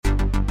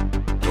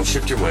Don't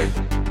shift your weight.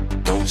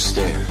 Don't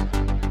stare.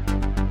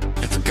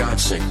 And for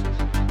God's sake,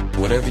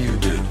 whatever you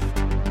do,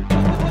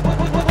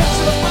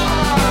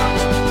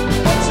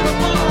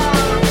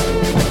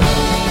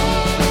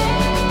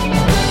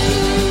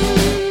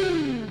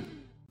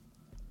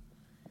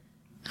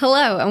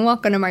 Hello, and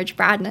welcome to March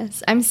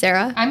Madness. I'm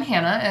Sarah. I'm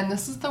Hannah, and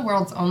this is the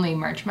world's only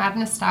March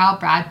Madness-style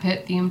Brad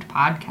Pitt-themed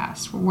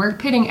podcast, where we're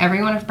pitting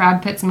every one of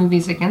Brad Pitt's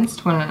movies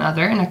against one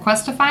another in a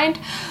quest to find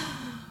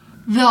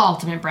the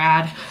ultimate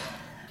Brad.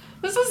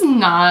 This is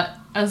not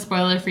a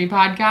spoiler-free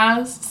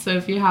podcast, so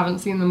if you haven't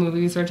seen the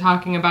movies we're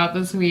talking about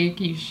this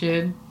week, you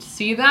should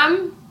see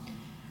them.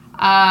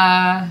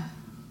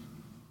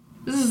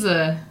 This is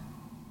a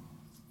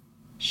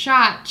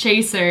shot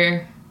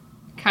chaser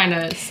kind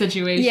of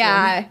situation.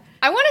 Yeah.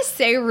 I want to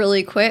say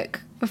really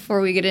quick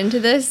before we get into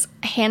this,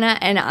 Hannah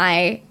and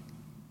I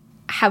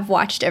have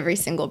watched every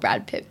single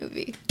Brad Pitt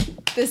movie.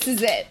 This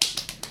is it.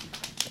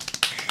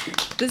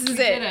 This is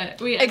it.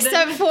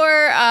 Except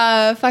for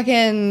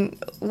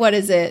what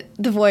is it?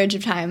 The Voyage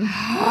of Time.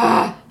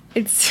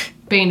 It's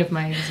bane of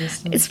my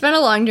existence. It's been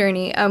a long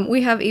journey.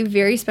 We have a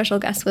very special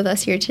guest with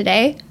us here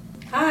today.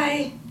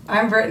 Hi,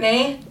 I'm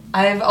Brittany.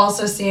 I've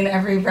also seen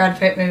every Brad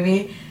Pitt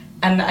movie,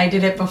 and I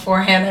did it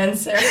before Hannah and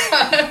Sarah.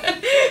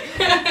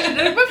 I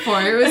did it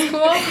before. It was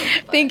cool.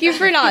 Thank you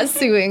for not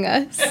suing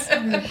us.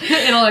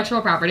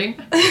 Intellectual property.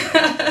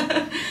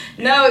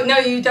 No,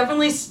 you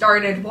definitely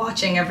started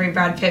watching every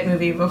Brad Pitt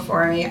movie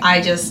before me.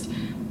 I just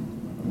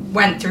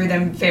went through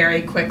them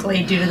very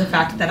quickly due to the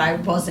fact that I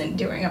wasn't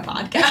doing a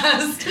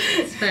podcast.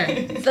 That's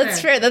fair.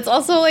 That's fair. That's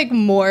also, like,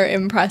 more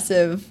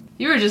impressive.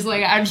 You were just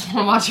like, I just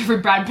want to watch every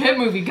Brad Pitt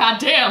movie.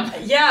 Goddamn.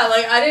 Yeah,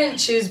 like, I didn't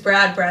choose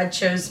Brad. Brad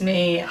chose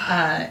me.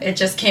 It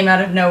just came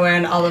out of nowhere,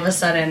 and all of a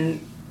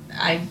sudden,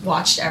 I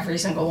watched every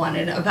single one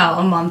in about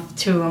a month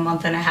to a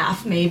month and a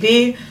half,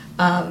 maybe.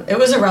 It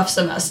was a rough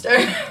semester.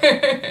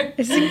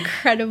 It's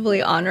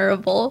incredibly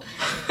honorable.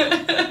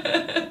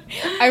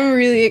 I'm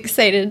really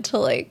excited to,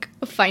 like,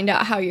 find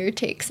out how your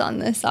takes on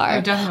this are.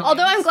 Oh, definitely.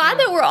 Although I'm glad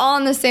that we're all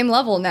on the same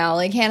level now.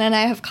 Like, Hannah and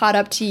I have caught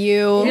up to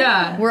you.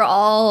 Yeah. We're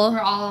all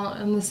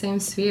in the same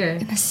sphere.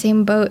 in the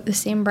same boat, the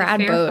same Brad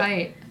Fair boat.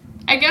 fight.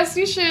 I guess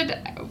we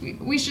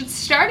should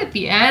start at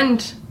the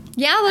end.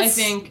 Yeah,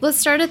 let's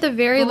start at the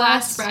very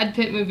last Brad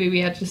Pitt movie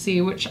we had to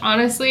see, which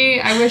honestly,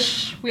 I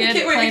wish we had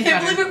planned better. I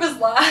can't believe it was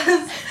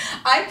last.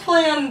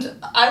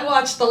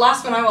 The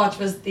last one I watched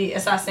was The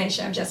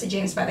Assassination of Jesse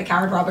James by the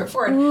coward Robert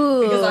Ford.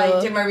 Ooh. Because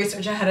I did my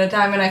research ahead of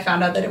time and I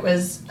found out that it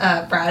was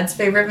Brad's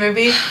favorite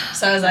movie.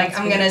 So I was like,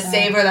 I'm going to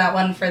savor that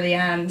one for the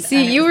end.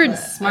 See, you were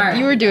smart.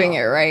 You were doing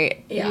it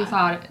right. Yeah. You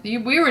thought we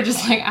were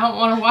just like, I don't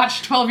want to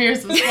watch 12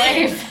 Years a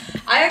Slave.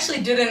 I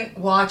actually didn't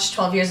watch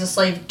 12 Years a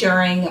Slave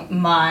during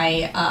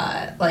my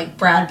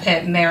Brad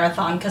Pitt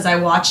marathon because I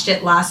watched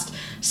it last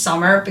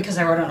summer because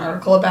I wrote an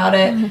article about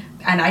it,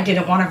 and I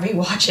didn't want to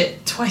rewatch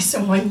it twice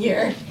in 1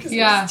 year because it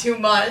was too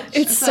much.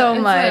 It's so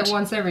much. It's a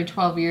once every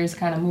 12 years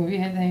kind of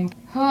movie, I think.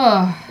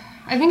 I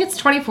think it's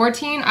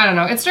 2014. I don't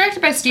know. It's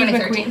directed by Steve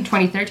McQueen.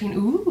 2013.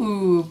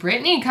 Ooh,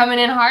 Brittany coming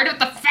in hard with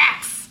the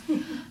facts.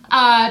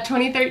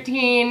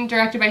 2013,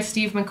 directed by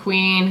Steve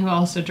McQueen, who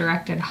also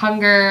directed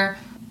Hunger,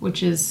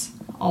 which is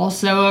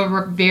also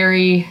a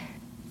very,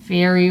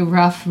 very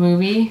rough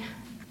movie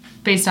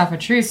based off a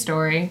true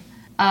story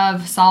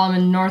of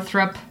Solomon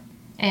Northup,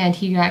 and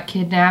he got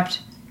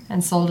kidnapped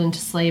and sold into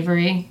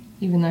slavery,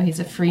 even though he's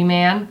a free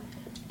man.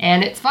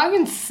 And it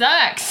fucking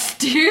sucks,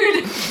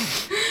 dude.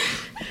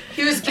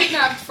 He was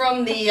kidnapped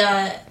from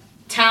the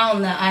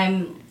town that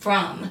I'm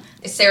from,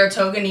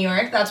 Saratoga, New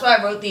York. That's why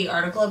I wrote the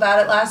article about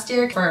it last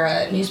year for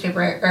a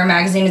newspaper or a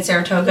magazine in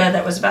Saratoga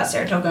that was about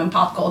Saratoga and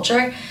pop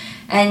culture.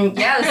 And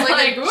yeah, it's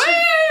like, I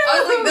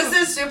was like, this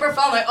is super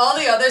fun. Like, all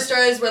the other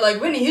stories were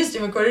like, Whitney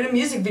Houston recorded a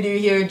music video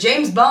here.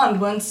 James Bond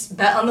once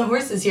bet on the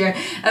horses here.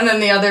 And then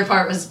the other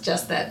part was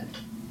just that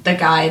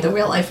the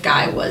real life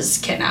guy was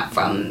kidnapped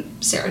from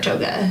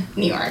Saratoga,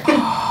 New York.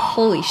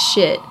 Holy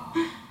shit.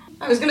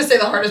 I was going to say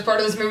the hardest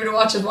part of this movie to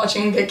watch is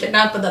watching him get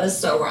kidnapped, but that is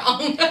so wrong.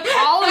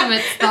 All of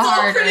it's the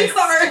hardest. It's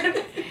all pretty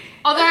hard.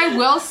 Although I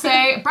will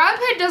say, Brad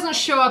Pitt doesn't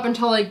show up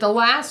until like the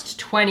last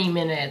 20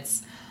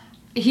 minutes.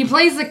 He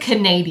plays a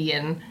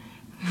Canadian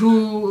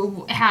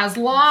who has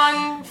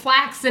long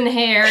flaxen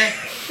hair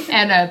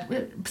and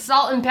a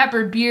salt and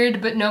pepper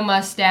beard but no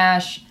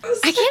mustache.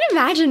 I can't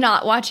imagine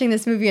not watching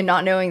this movie and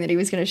not knowing that he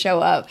was going to show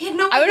up. He had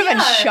no I would have been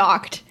idea.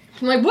 shocked.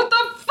 I'm like, what the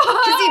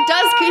fuck?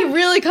 Because he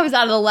really comes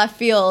out of the left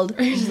field.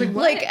 He's like,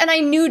 what? Like, and I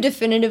knew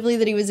definitively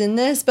that he was in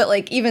this, but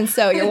like, even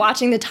so, you're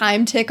watching the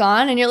time tick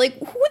on, and you're like,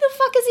 who the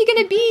fuck is he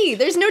gonna be?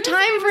 There's no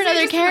time for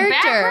another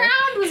character.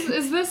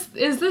 Is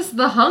this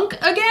the hunk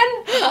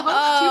again? The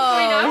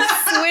hunk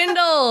 2.0?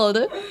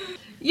 Swindled.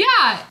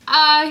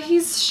 Yeah,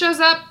 he shows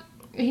up.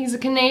 He's a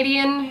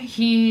Canadian.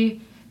 He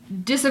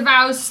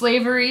disavows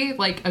slavery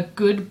like a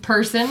good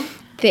person.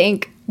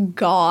 Thank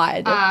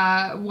God.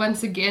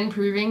 Once again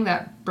proving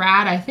that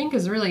Brad, I think,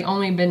 has really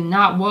only been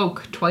not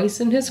woke twice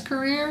in his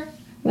career.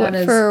 What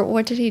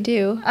did he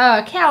do?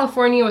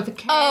 California with a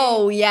K.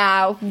 Oh,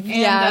 yeah.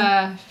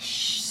 And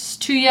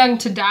Too Young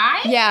to Die?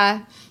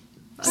 Yeah.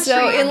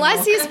 So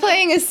unless he's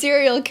playing a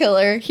serial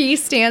killer, he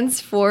stands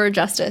for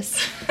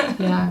justice.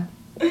 Yeah.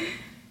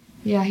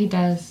 Yeah, he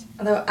does.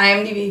 Although,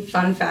 IMDb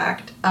fun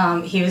fact,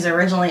 he was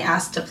originally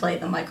asked to play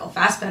the Michael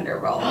Fassbender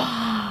role,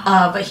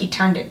 but he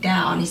turned it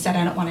down. He said,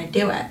 I don't want to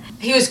do it.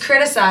 He was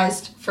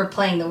criticized for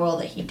playing the role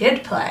that he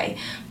did play,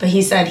 but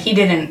he said he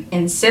didn't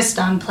insist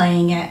on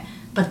playing it,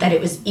 but that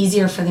it was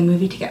easier for the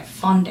movie to get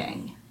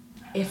funding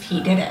if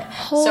he did it.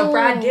 So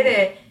Brad did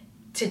it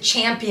to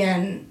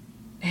champion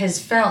his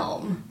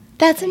film.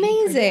 That's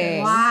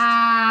amazing.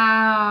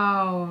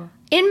 Wow.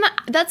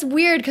 That's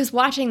weird because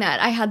watching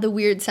that, I had the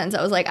weird sense.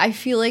 I was like, I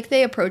feel like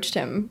they approached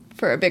him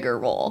for a bigger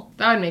role.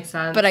 That would make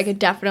sense. But I could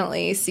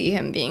definitely see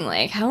him being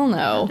like, hell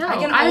no. No,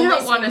 I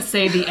don't want to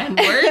say the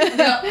N-word.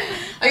 No,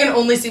 I can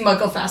only see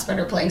Michael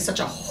Fassbender playing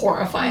such a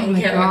horrifying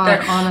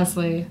character. God,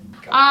 honestly.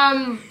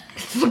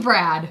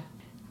 Brad.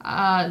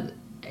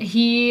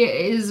 He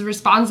is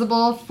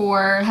responsible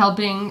for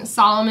helping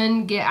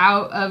Solomon get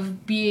out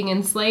of being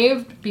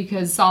enslaved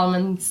because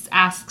Solomon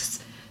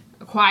asks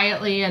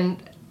quietly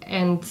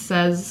and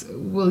says,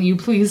 will you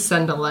please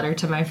send a letter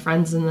to my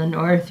friends in the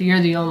north? You're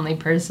the only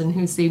person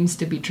who seems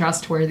to be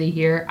trustworthy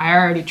here. I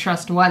already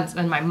trust once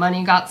and my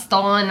money got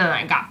stolen and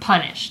I got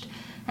punished.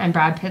 And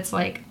Brad Pitt's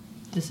like,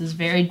 this is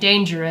very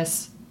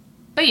dangerous.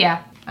 But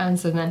yeah. And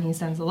so then he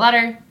sends a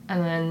letter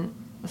and then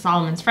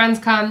Solomon's friends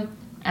come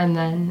and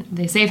then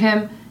they save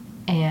him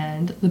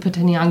and Lupita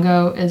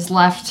Nyong'o is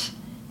left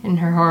in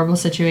her horrible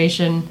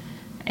situation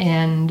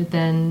and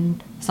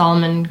then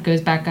Solomon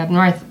goes back up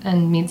north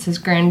and meets his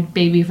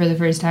grandbaby for the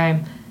first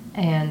time.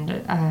 And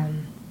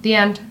the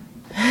end.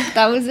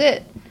 That was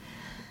it.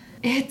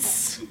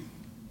 It's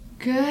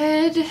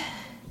good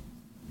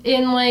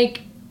in,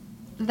 like,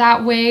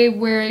 that way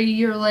where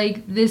you're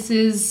like, this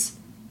is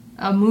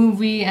a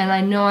movie and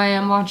I know I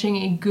am watching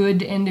a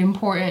good and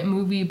important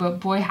movie, but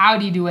boy,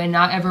 howdy do I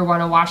not ever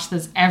want to watch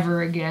this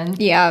ever again.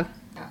 Yeah.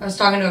 I was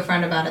talking to a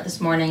friend about it this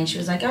morning, and she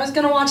was like, I was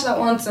going to watch that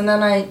once, and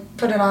then I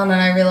put it on,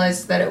 and I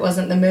realized that it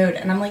wasn't the mood.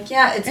 And I'm like,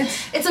 yeah,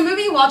 it's a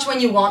movie you watch when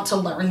you want to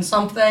learn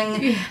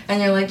something,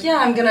 and you're like, yeah,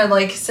 I'm going to,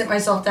 like, sit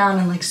myself down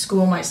and, like,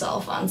 school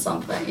myself on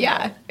something.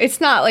 Yeah.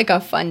 It's not like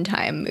a fun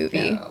time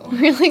movie. No.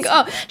 You're like,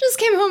 oh, just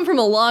came home from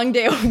a long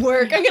day of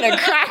work. I'm going to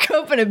crack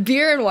open a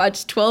beer and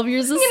watch 12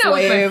 Years a You know,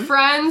 with my Slave.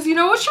 friends, you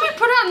know, what should we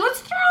put on?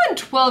 Let's throw on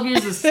 12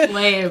 Years a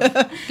Slave,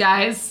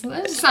 guys.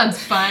 That sounds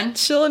fun.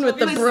 Chilling with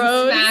the Maybe some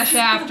bros. Smash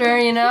after,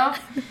 you know?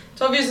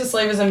 12 Years a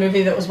Slave is a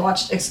movie that was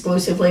watched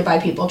exclusively by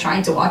people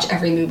trying to watch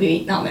every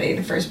movie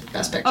nominated for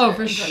Best Picture. Oh,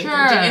 for in sure.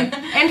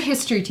 2013. And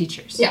history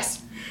teachers.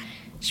 Yes.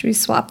 Should we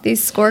swap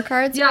these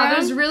scorecards Yeah, around?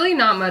 there's really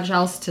not much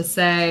else to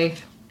say.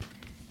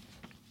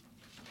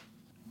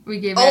 We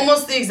gave it...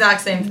 Almost the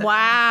exact same thing.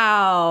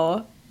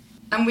 Wow.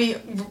 And we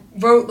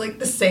wrote, like,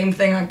 the same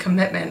thing on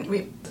Commitment.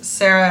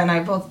 Sarah and I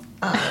both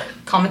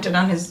commented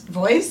on his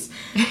voice.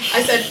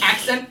 I said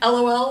accent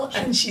LOL,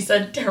 and she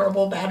said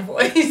terrible bad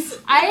voice.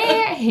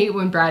 I hate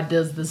when Brad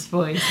does this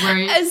voice where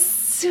he... As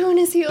soon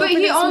as he But opened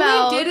he his only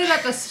mouth. did it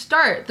at the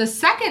start. The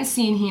second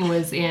scene he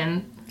was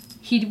in,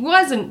 he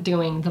wasn't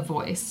doing the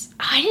voice.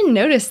 I didn't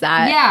notice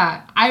that.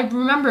 Yeah, I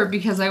remember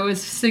because I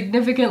was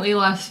significantly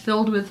less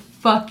filled with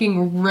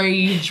fucking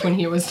rage when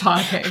he was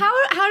talking.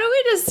 How do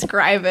we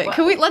describe it?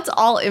 Let's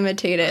all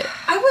imitate it.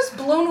 I was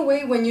blown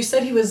away when you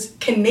said he was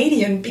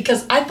Canadian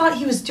because I thought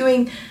he was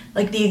doing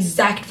like the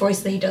exact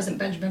voice that he does in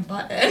Benjamin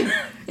Button.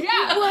 Yeah,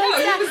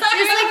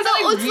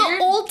 It's the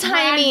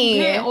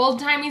old-timey.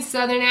 old-timey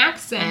Southern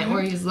accent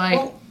where he's like,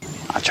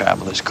 I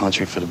traveled this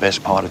country for the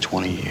best part of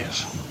 20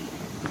 years.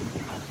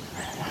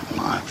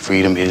 My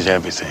freedom is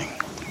everything.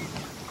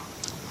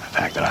 The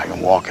fact that I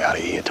can walk out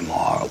of here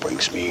tomorrow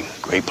brings me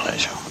great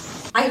pleasure.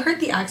 I heard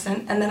the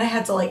accent and then I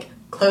had to like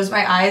close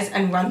my eyes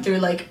and run through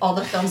like all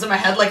the films in my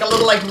head like a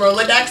little like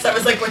Rolodex. I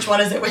was like, which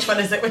one is it? Which one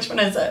is it? Which one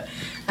is it?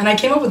 And I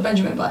came up with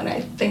Benjamin Button,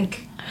 I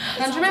think.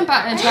 Benjamin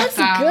Button checks That's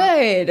out.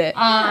 good.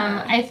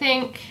 I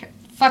think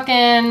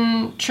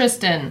fucking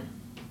Tristan.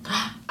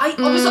 I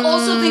was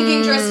also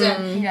thinking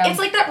Tristan. Yeah. It's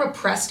like that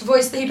repressed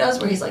voice that he does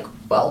where he's like,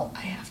 well,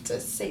 I have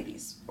to say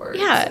these words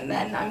Yeah. and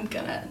then I'm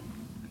gonna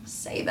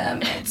say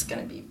them and it's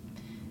gonna be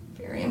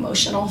very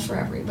emotional for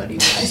everybody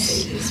when I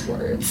say these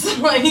words.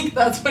 Like,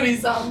 that's what he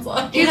sounds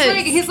like.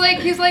 He's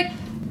like,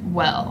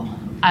 well,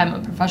 I'm a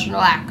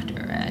professional actor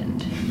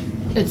and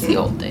it's the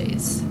old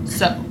days.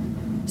 So,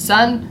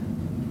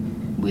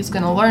 son, we's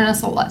gonna learn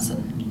us a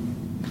lesson.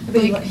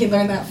 He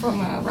learned that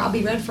from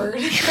Robbie Redford.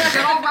 Good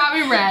old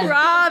Robbie Red.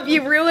 Rob,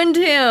 you ruined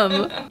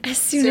him. As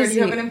soon Sarah, as do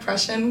you have an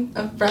impression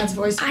of Brad's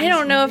voice? I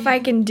don't know if I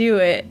can do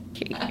it.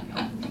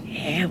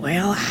 Yeah,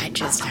 well, I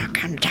just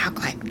kind of talk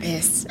like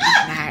this.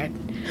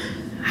 And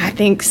I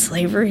think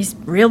slavery's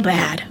real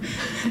bad.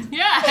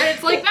 Yeah,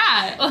 it's like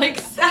that. Like,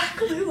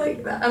 Exactly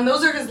like that. And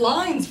those are his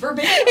lines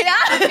verbatim.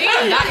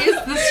 and that is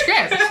the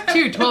script,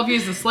 too. 12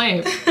 Years a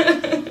Slave.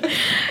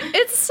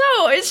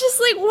 It's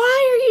just like,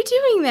 why are you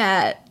doing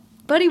that?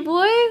 Buddy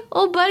boy?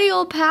 Old buddy,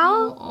 old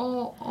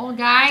pal? Old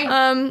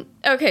guy.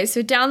 Okay,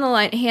 so down the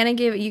line, Hannah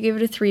you gave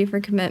it a 3 for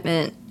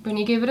Commitment. When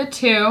you gave it a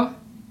 2.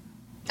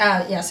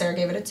 Yeah, Sarah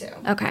gave it a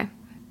 2. Okay.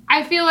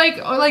 I feel like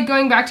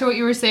going back to what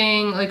you were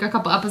saying like a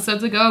couple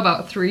episodes ago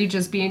about 3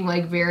 just being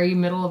like very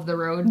middle of the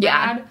road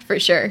Yeah, bad. for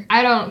sure.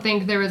 I don't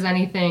think there was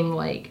anything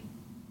like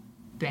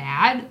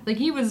bad. Like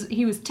he was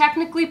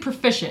technically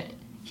proficient.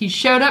 He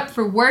showed up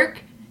for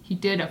work. He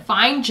did a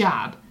fine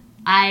job.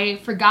 I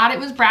forgot it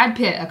was Brad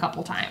Pitt a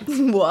couple times.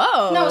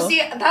 Whoa. No,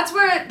 see, that's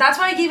why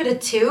I gave it a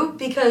 2,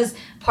 because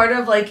part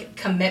of, like,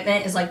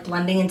 commitment is, like,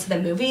 blending into the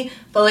movie.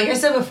 But like I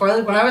said before,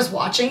 like, when I was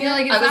watching it,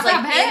 like, it's I was not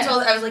like, Brad Pitt.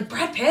 I was like,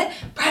 Brad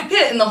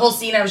Pitt, and the whole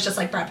scene I was just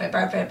like, Brad Pitt.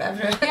 Yeah,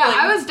 Like,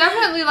 I was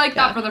definitely like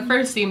that for the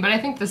first scene, but I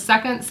think the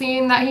second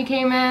scene that he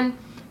came in,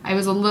 I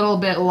was a little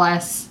bit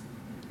less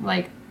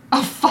like,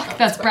 oh fuck,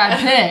 that's Brad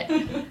Pitt.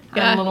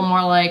 Yeah. I'm a little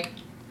more like,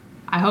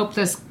 I hope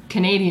this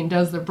Canadian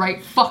does the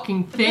right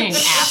fucking thing,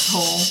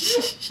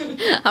 asshole.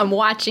 I'm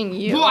watching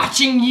you.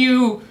 Watching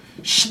you,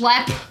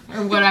 Schlepp,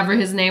 or whatever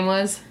his name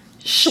was.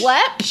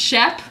 Schlepp?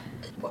 Shep?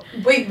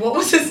 Wait, what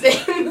was his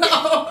name? No.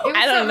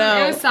 I don't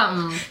know. It was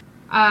something.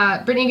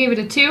 Brittany gave it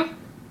a 2.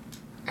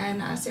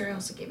 And Sarah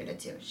also gave it a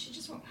 2. She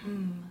just went,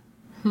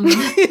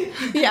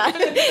 Yeah,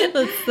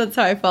 that's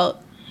how I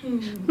felt.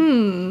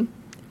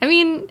 I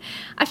mean,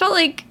 I felt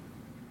like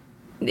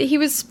he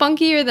was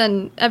spunkier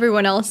than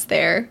everyone else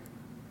there,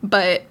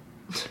 but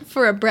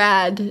for a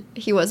Brad,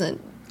 he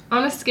wasn't.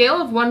 On a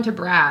scale of 1 to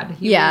Brad,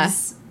 he Yeah.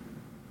 was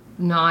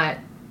not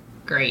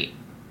great.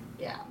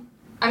 Yeah.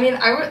 I mean,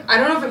 I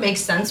don't know if it makes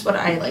sense what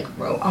I, like,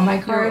 wrote on my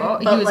card,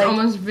 He but, was like,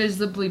 almost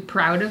visibly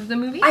proud of the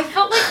movie. I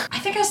felt like, I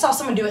think I saw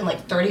someone do it in,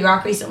 like, 30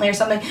 Rock recently or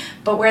something,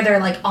 but where they're,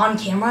 like, on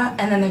camera,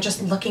 and then they're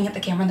just looking at the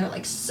camera, and they're,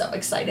 like, so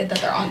excited that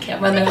they're on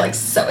camera, and they're, like,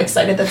 so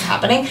excited that's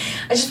happening.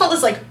 I just felt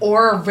this, like,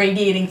 aura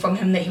radiating from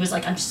him that he was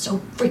like, I'm so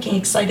freaking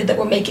excited that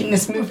we're making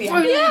this movie.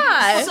 I'm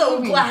Yeah.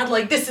 so glad,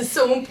 like, this is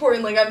so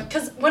important. Like,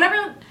 because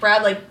whenever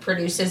Brad, like,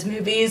 produces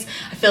movies,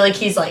 I feel like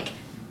he's, like,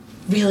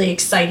 really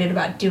excited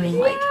about doing,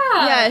 like,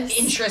 Yes.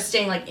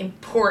 interesting, like,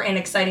 important,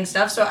 exciting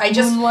stuff. So I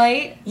just...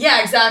 Moonlight.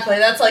 Yeah, exactly.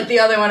 That's like the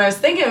other one I was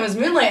thinking was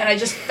Moonlight, and I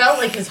just felt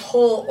like his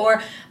whole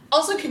or.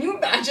 Also, can you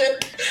imagine?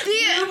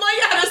 Moonlight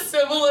had a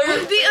similar.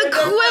 The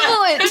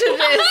equivalent to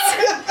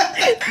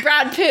this.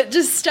 Brad Pitt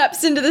just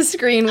steps into the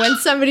screen when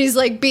somebody's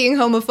like being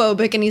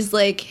homophobic and he's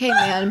like, hey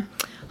man,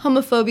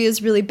 homophobia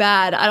is really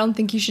bad. I don't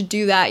think you should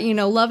do that. You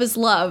know, love is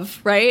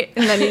love, right?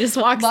 And then he just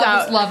walks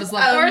out. Love is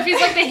love. Or if he's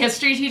like the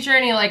history teacher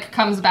and he like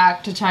comes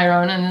back to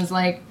Tyrone and is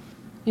like,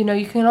 you know,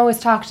 you can always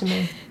talk to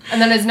me. And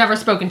then is never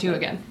spoken to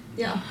again.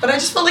 Yeah, but I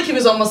just felt like he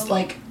was almost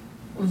like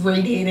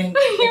radiating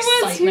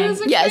excitement. He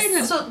was Yes.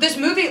 excited. So this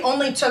movie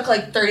only took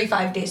like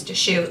 35 days to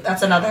shoot.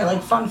 That's another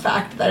like fun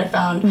fact that I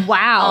found.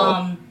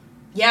 Wow.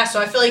 Yeah,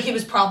 so I feel like he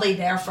was probably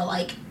there for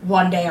like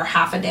one day or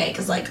half a day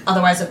because like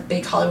otherwise a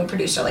big Hollywood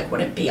producer like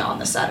wouldn't be on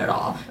the set at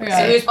all. So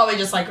Right. he was probably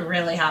just like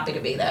really happy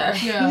to be there.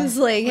 Yeah. He's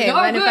like, hey, oh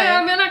mind good, if I...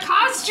 I'm in a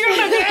costume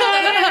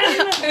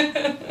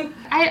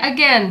again.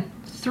 Again,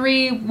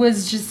 3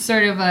 was just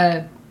sort of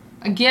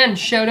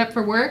showed up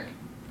for work,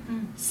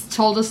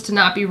 told us to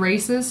not be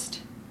racist,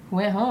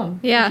 went home.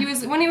 Yeah.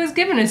 When he was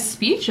giving his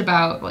speech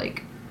about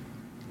like,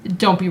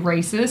 don't be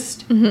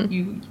racist,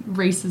 you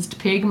racist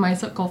pig,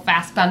 Michael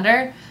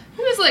Fassbender.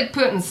 He was like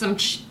putting some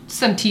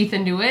teeth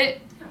into it,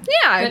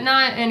 Yeah. but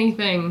not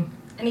anything.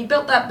 And he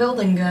built that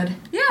building good.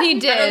 Yeah, He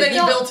And then did. he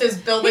built his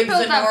buildings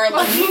in New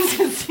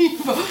Orleans.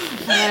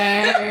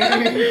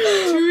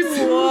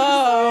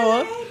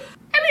 Whoa.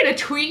 I made a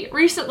tweet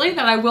recently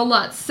that I will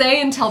not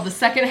say until the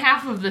second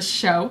half of this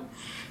show.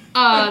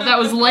 That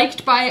was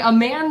liked by a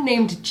man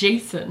named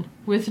Jason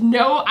with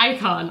no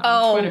icon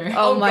on Twitter.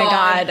 Oh my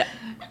God.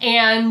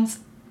 And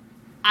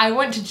I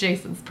went to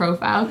Jason's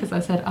profile because I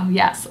said, oh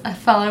yes, a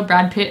fellow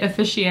Brad Pitt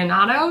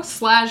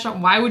aficionado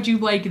 / why would you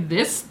like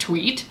this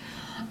tweet?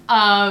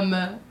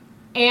 And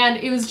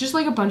it was just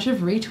like a bunch of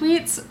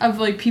retweets of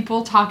like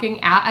people talking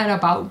at and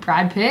about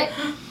Brad Pitt.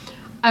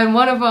 And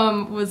one of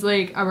them was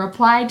like a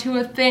reply to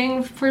a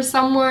thing for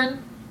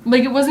someone.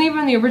 Like it wasn't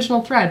even the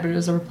original thread, but it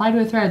was a reply to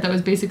a thread that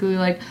was basically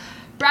like,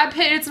 Brad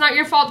Pitt, it's not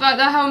your fault that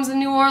the homes in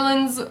New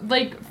Orleans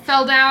like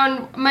fell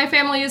down. My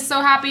family is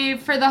so happy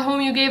for the home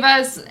you gave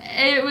us.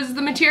 It was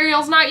the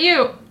materials, not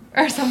you.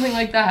 Or something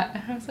like that.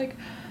 And I was like,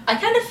 I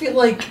kind of feel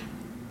like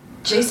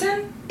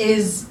Jason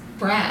is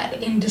Brad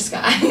in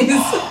disguise.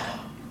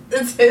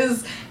 It's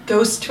his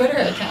ghost Twitter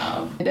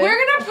account. we're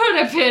gonna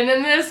put a pin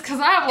in this because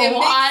I have a It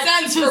lot makes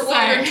sense to for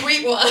what her say.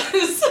 tweet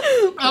was.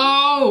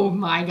 Oh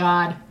my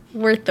god.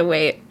 Worth the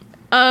wait.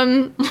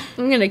 I'm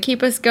gonna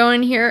keep us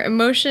going here.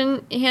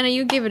 Emotion, Hannah,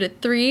 you gave it a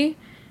 3.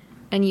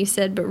 And you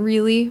said, but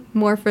really,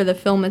 more for the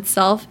film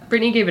itself.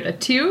 Brittany gave it a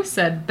 2,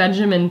 said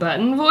Benjamin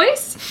Button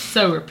voice.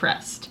 So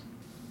repressed.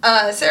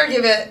 Sarah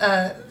gave it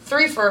a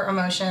 3 for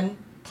emotion,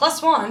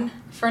 +1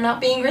 for not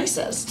being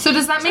racist. So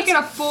does that make it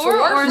a 4 4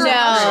 or is for it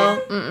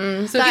No.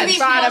 emotion? So That give me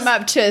brought him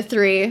plus- up to a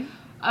 3.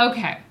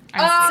 Okay.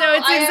 I So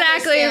it's I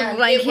exactly understand.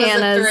 like It was a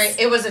Hannah's.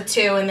 3. It was a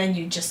 2, and then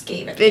you just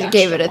gave it. It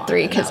gave it a extra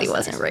 3 one, and because that he was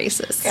wasn't nice.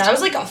 racist. Yeah, I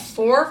was like a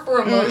 4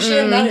 for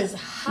emotion. That is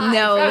high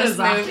No. for That this is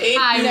a movie.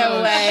 high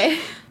No way.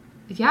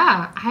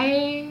 Yeah,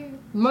 I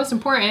most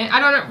important. I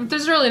don't know.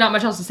 There's really not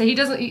much else to say. He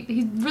doesn't.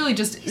 He really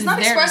just. He's not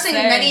expressing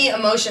many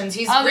emotions.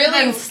 He's other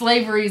really than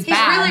slavery's He's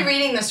bad. really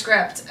reading the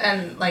script,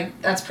 and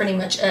like that's pretty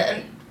much it.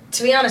 And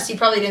to be honest, he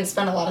probably didn't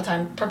spend a lot of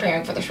time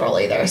preparing for this role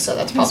either. So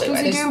that's probably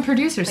why He's there's doing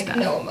producer like stuff.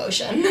 no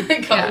emotion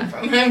coming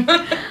from him.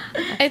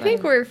 I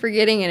think we're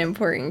forgetting an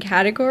important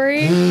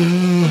category.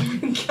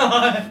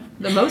 God.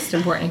 The most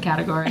important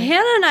category.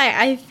 Hannah and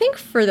I think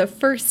for the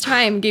first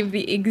time, gave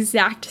the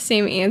exact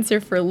same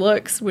answer for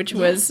looks, which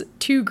was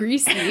too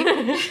greasy.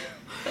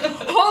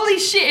 Holy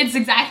shit! It's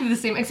exactly the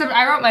same. Except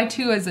I wrote my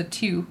 2 as a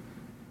 2.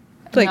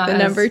 Like Not the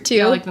as- number 2.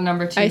 Yeah, like the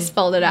number 2. I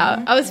spelled it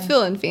out. I was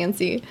feeling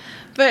fancy.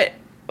 But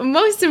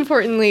most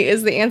importantly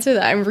is the answer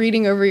that I'm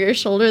reading over your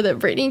shoulder that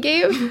Brittany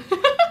gave.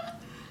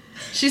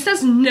 She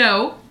says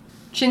no.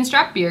 Chin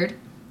strap beard.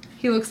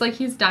 He looks like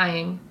he's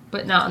dying,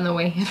 but not in the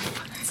way Hannah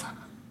puts on.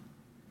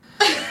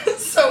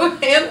 So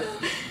Hannah,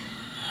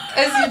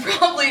 as you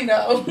probably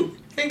know,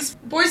 thinks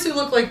boys who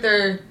look like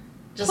they're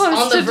just Close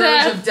on the to verge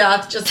death. of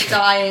death, just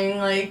dying,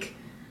 like,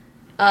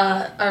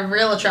 are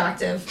real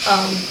attractive.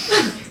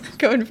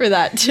 Going for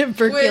that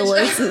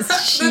tuberculosis the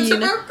sheen.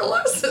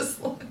 tuberculosis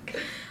look.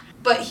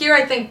 But here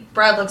I think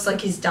Brad looks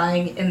like he's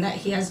dying in that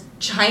he has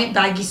giant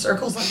baggy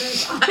circles under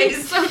his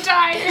eyes. So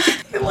tired.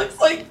 He looks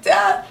like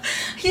death.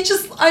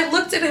 I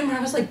looked at him and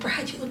I was like,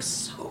 Brad, you look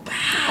so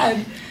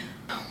bad.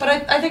 But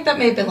I think that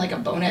may have been like a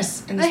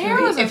bonus in this The hair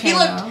movie. was If he okay,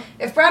 looked, though.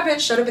 if Brad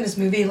Pitt showed up in this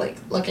movie like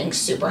looking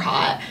super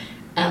hot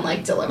and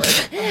like delivered,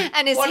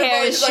 And his wonderful,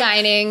 hair is he's like-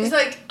 shining. He's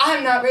like,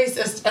 I'm not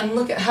racist, and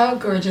look at how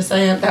gorgeous I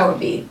am. That would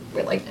be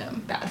really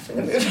bad for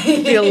the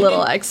movie. Be a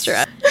little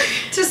extra.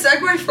 To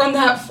segue from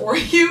that for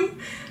you,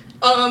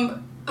 how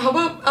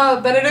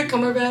about Benedict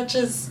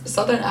Cumberbatch's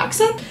Southern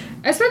accent?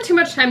 I spent too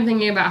much time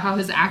thinking about how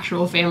his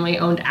actual family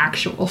owned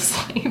actual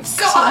slaves.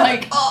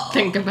 God, To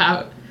think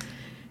about.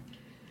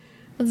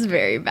 That's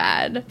very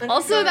bad. But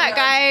Also, it's that not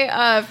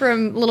guy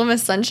from Little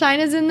Miss Sunshine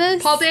is in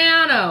this. Paul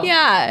Dano.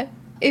 Yeah.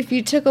 If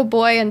you took a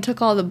boy and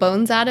took all the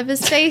bones out of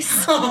his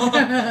face. Wait,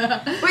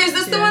 is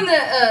this the one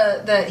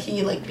that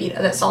he like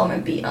that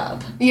Solomon beat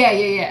up? Yeah.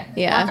 Knock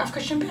Yeah. off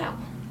Christian Bale.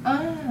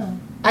 Oh.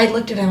 I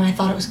looked at him and I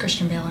thought it was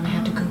Christian Bale and I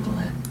had to Google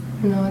it.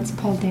 No, it's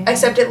Paul Dano.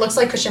 Except it looks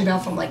like Christian Bale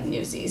from like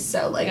Newsies,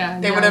 so like Yeah,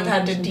 they no, would have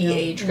had to Christian Bale.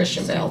 de-age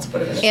Christian Bale to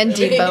put him in this And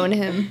movie. debone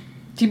him.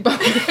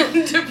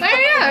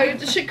 Yeah,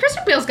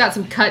 Christian Bale's got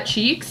some cut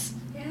cheeks.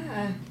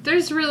 Yeah.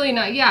 There's really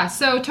not. Yeah.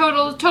 So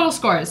total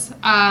scores.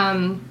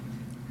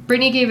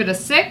 Brittany gave it a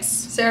 6.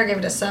 Sarah gave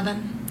it a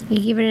 7. You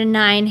give it a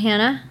 9,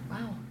 Hannah. Wow.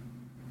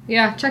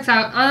 Yeah, checks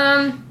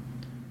out.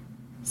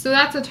 So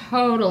that's a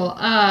total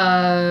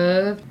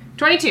of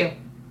 22.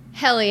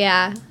 Hell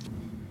yeah.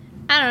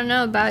 I don't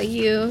know about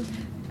you,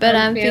 but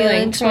I'm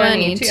feeling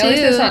 22. At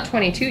least it's not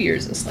 22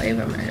 years a slave.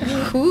 Am I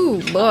right?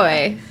 Ooh,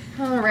 boy.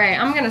 All right,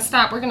 I'm gonna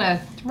stop. We're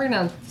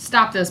gonna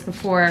stop this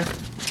before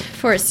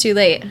Before it's too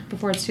late.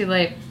 it's too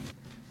late.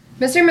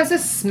 Mr. and Mrs.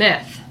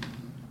 Smith.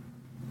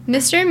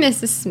 Mr. and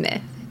Mrs.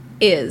 Smith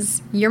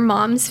is your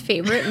mom's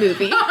favorite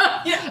movie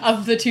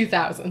Of the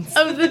 2000s.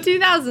 of the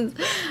 2000s.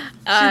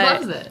 She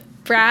loves it.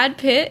 Brad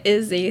Pitt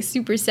is a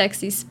super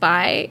sexy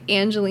spy.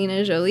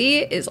 Angelina Jolie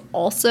is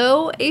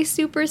also a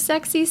super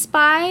sexy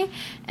spy.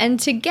 And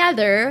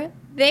together,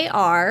 they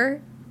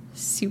are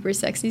super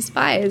sexy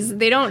spies.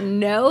 They don't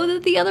know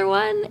that the other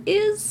one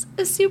is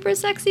a super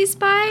sexy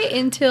spy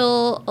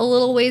until a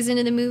little ways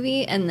into the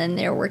movie. And then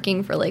they're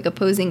working for like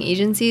opposing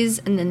agencies.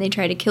 And then they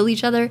try to kill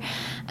each other.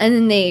 And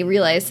then they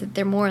realize that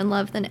they're more in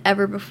love than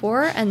ever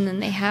before. And then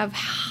they have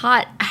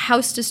hot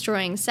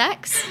house-destroying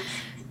sex.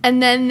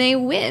 And then they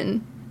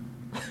win.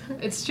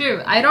 It's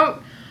true. I don't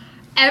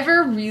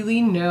ever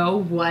really know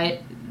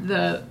what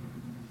the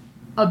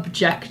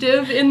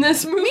objective in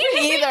this movie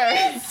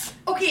is.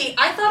 Okay,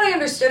 I thought I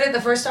understood it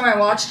the first time I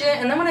watched it,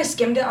 and then when I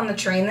skimmed it on the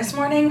train this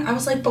morning, I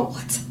was like, but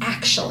what's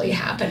actually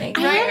happening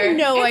I have here?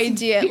 no It's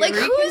idea. Like,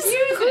 very who's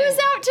confusing.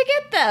 out to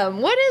get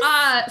them? What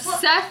is...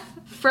 Seth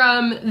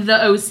from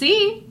the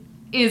OC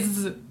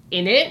is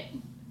in it,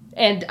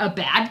 and a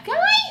bad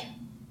guy?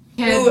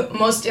 Who,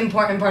 most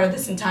important part of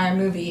this entire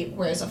movie,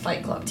 wears a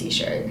Fight Club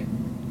t-shirt.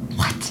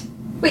 What?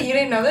 Wait, you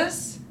didn't know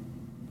this?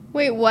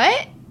 Wait,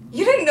 what?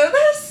 You didn't know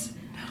this?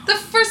 The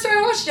first time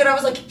I watched it, I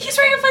was like, he's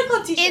wearing a Fight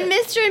Club t-shirt. In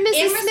Mr. and Mrs.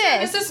 In Smith. Mr.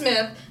 and Mrs.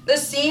 Smith, the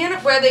scene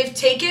where they've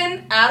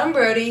taken Adam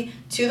Brody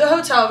to the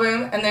hotel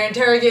room and they're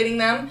interrogating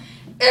them,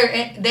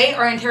 they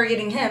are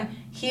interrogating him.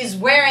 He's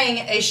wearing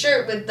a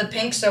shirt with the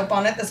pink soap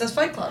on it that says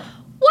Fight Club.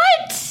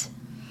 What?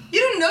 You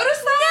didn't notice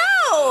that?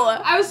 No!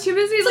 I was too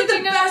busy It's like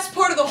looking the up. best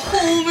part of the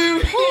whole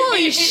movie.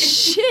 Holy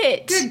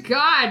shit. Good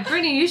God,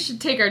 Brittany, you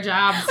should take our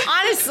jobs.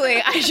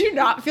 Honestly, I do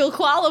not feel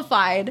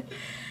qualified.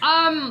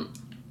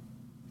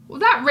 Well,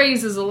 that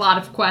raises a lot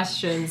of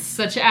questions,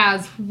 such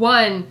as,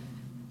 one,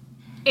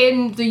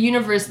 in the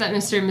universe that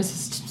Mr. and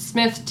Mrs.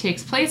 Smith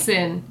takes place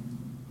in,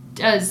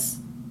 does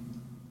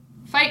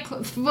Fight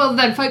Club... Well,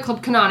 then Fight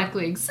Club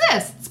canonically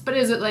exists, but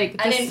is it, like,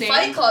 the And in same...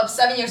 Fight Club,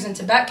 7 Years in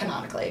Tibet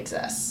canonically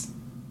exists.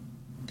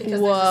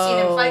 Because there's a scene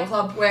in Whoa. Fight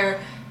Club where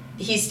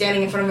he's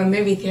standing in front of a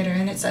movie theater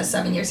and it says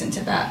 7 years in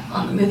Tibet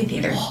on the movie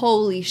theater.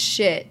 Holy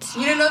shit.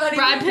 You didn't know that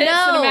Brad either? Pitt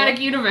No. Cinematic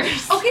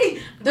Universe. Okay,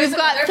 there's We've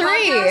got another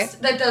 3. podcast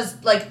that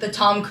does like the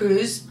Tom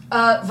Cruise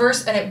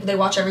verse, and they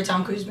watch every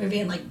Tom Cruise movie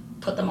and like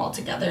put them all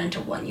together into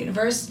one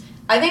universe.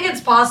 I think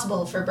it's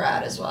possible for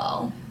Brad as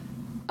well.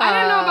 I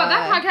don't know about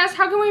that podcast.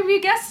 How can we be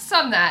guests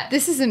on that?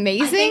 This is I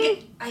amazing.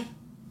 think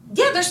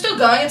yeah, they're still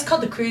going. It's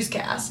called the Cruise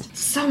Cast.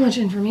 So much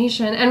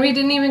information, and we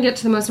didn't even get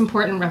to the most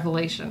important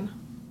revelation.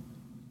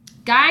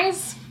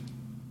 Guys,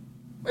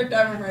 We're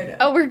diving right in.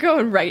 Oh, we're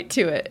going right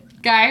to it.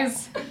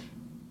 guys,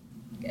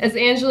 as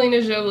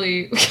Angelina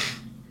Jolie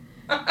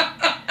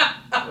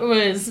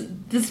was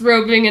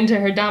disrobing into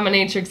her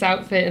dominatrix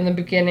outfit in the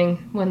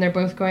beginning when they're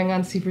both going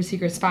on super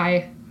secret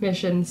spy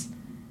missions,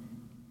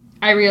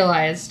 I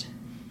realized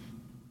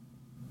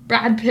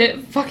Brad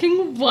Pitt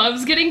fucking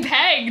loves getting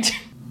pegged.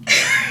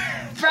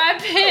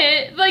 Brad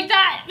Pitt, like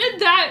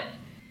that.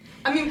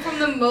 I mean, from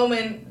the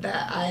moment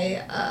that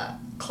I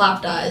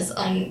clapped eyes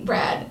on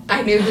Brad,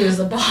 I knew he was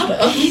a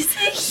bottom. He's a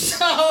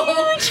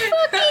huge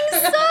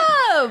fucking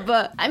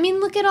sub. I mean,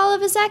 look at all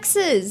of his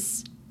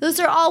exes. Those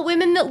are all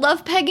women that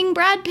love pegging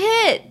Brad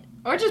Pitt.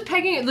 Or just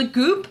pegging it. The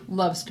Goop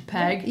loves to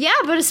peg. Yeah,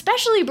 but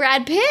especially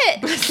Brad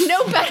Pitt.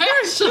 No better.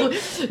 Actually,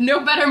 no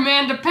better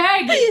man to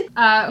peg.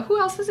 Who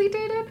else has he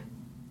dated?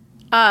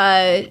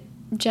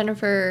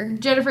 Jennifer.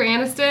 Jennifer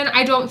Aniston,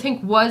 I don't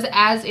think was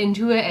as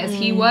into it as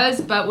he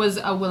was, but was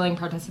a willing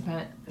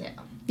participant.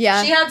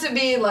 Yeah. She had to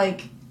be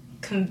like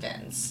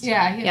convinced.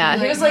 Yeah, Yeah.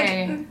 He was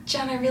like,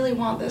 Jen, I really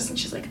want this, and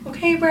she's like,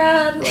 okay,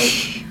 Brad,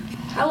 like,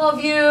 I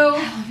love you.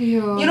 love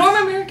you. You know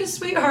I'm America's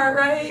sweetheart,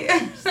 right?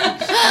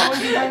 I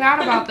want you to find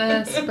out about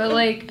this, but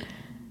like,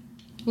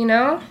 you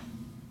know,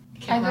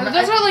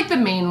 those are like the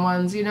main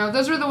ones. You know,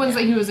 those were the ones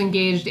that he was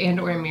engaged and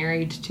or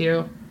married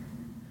to.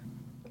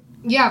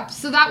 Yeah,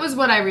 so that was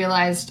what I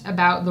realized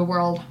about the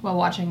world while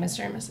watching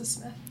Mr. and Mrs.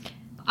 Smith.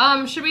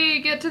 Should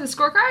we get to the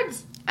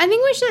scorecards? I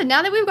think we should.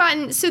 Now that we've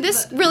gotten... So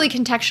this really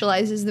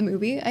contextualizes the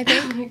movie, I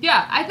think.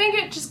 Yeah, I think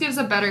it just gives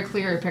a better,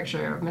 clearer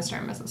picture of Mr.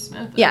 and Mrs.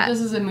 Smith. Yeah. This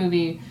is a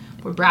movie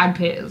where Brad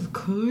Pitt is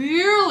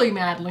clearly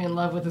madly in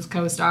love with his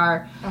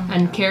co-star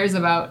and cares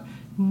about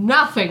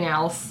nothing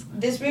else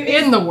This movie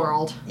in the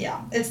world.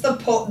 Yeah, it's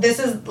this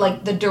is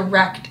like the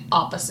direct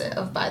opposite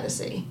of By the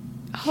Sea.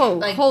 Oh,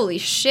 Like, holy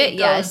shit, It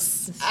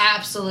yes. goes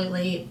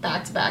absolutely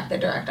back to back, the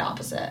direct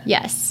opposite.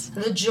 Yes.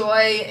 The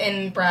joy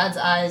in Brad's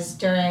eyes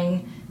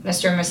during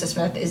Mr. and Mrs.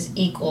 Smith is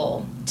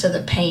equal to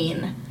the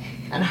pain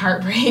and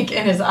heartbreak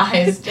in his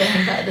eyes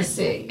during By the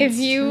Sea. If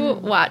you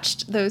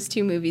watched those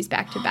two movies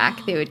back to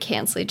back, they would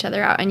cancel each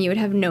other out and you would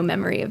have no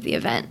memory of the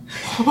event.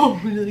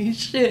 Holy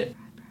shit.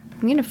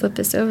 I'm going to flip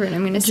this over and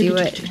I'm going to see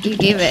what you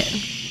gave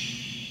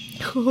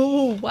it.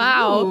 Oh,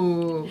 wow.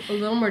 Ooh, a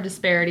little more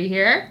disparity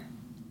here.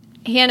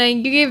 Hannah,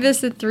 you gave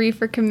this a 3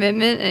 for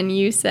commitment and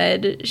you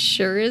said,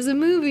 sure is a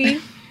movie.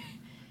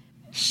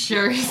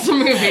 Sure is a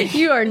movie.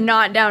 You are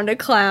not down to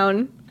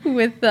clown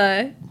with his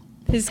commitment.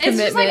 It's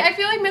just like, I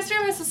feel like Mr.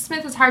 and Mrs.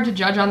 Smith is hard to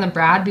judge on the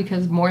Brad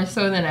because more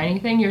so than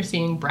anything, you're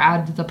seeing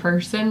Brad the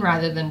person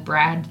rather than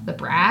Brad the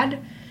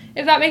Brad.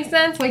 If that makes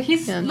sense. Like,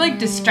 he's, like,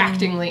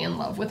 distractingly in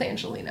love with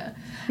Angelina.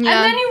 And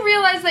then you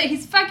realize that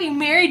he's fucking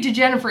married to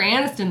Jennifer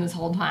Aniston this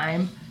whole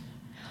time.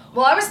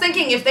 Well, I was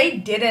thinking if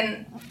they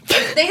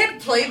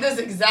had played this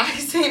exact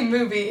same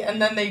movie and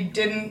then he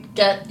didn't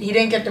get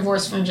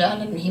divorced from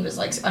Jen and he was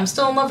like, I'm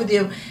still in love with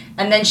you,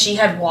 and then she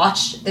had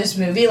watched this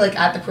movie like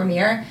at the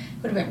premiere,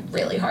 it would have been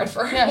really hard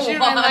for her. Yeah, to she'd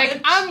have been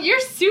like, watch. you're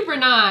super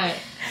not.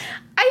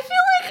 I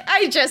feel like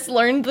I just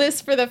learned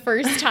this for the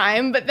first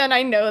time, but then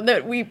I know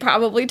that we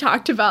probably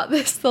talked about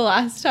this the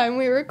last time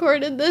we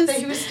recorded this. That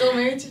he was still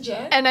married to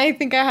Jen? And I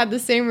think I had the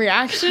same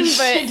reaction,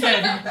 but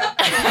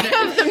I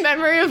have the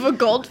memory of a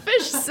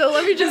goldfish, so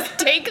let me just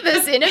take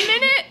this in a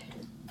minute.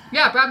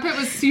 Yeah, Brad Pitt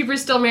was super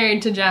still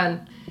married to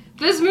Jen.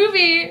 This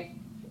movie,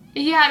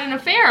 he had an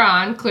affair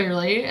on,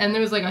 clearly, and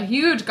there was like a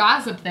huge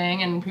gossip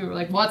thing, and people were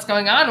like, what's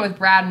going on with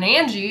Brad and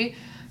Angie?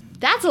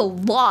 That's a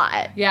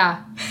lot.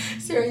 Yeah.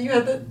 Sarah,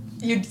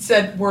 you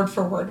said word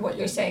for word what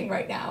you're saying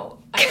right now,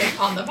 I think,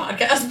 on the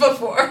podcast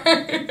before.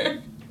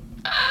 It's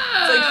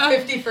like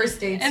 50 first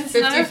dates, And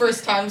 50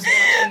 first times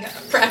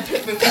watching Brad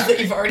Pitt movies that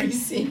you've already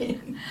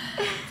seen.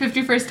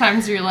 51st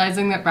times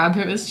realizing that Brad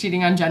Pitt was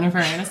cheating on Jennifer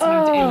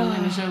Aniston with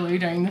Angelina Jolie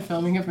during the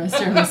filming of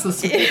Mr. and Mrs.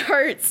 Smith. It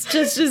hurts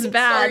just as Starring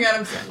bad.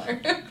 Adam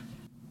Sandler.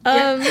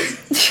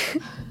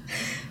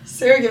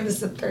 Sarah, give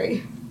this a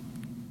 3.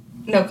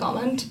 No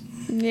comment.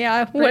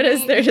 Yeah, what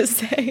is there to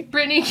say?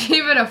 Brittany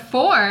gave it a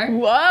 4.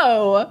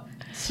 Whoa.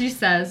 She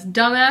says,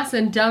 dumbass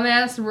and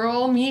dumbass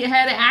roll, meathead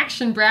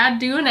action, Brad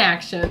doing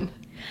action.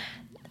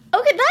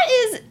 Okay, that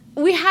is...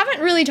 We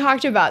haven't really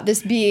talked about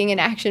this being an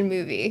action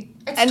movie.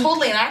 It's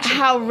totally an action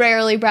How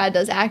rarely Brad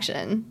does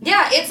action.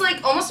 Yeah, it's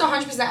like almost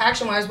 100%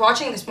 action. When I was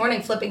watching it this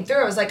morning, flipping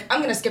through, I was like, I'm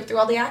going to skip through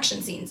all the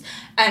action scenes.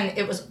 And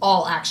it was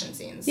all action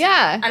scenes.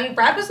 Yeah. And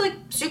Brad was like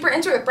super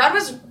into it. Brad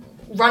was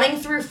running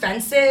through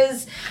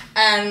fences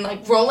and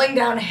like rolling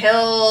down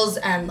hills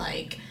and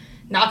like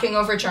knocking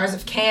over jars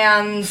of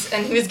cans,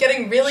 and he was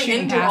getting really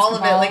Shooting into all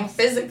of it, like, basketballs.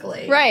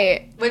 physically.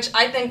 Right. Which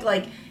I think,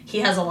 like, he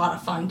has a lot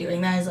of fun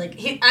doing that. He's,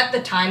 like, at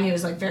the time, he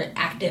was, like, very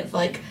active,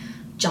 like,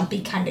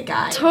 jumpy kind of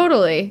guy.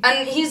 Totally.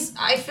 And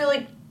I feel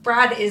like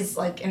Brad is,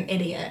 like, an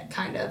idiot,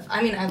 kind of.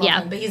 I mean, I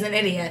love him, but he's an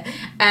idiot.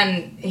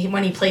 And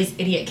when he plays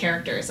idiot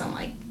characters, I'm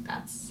like,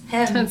 that's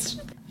him.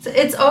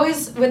 It's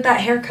always with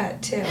that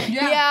haircut, too.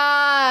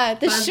 Yeah,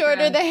 the Buzz shorter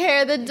Brad. the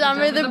hair, the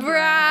dumber the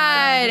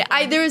bride.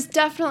 bride. There was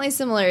definitely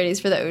similarities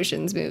for the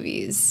Ocean's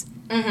movies,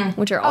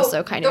 which are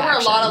also kind of There were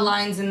action. a lot of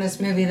lines in this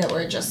movie that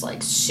were just,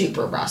 like,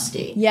 super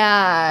rusty.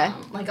 Yeah.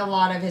 Like, a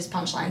lot of his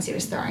punchlines he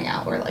was throwing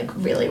out were, like,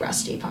 really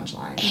rusty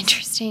punchlines.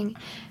 Interesting.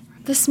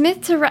 The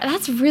Smith to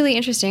that's really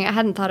interesting. I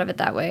hadn't thought of it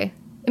that way.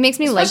 It makes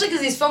me Especially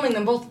because he's filming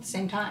them both at the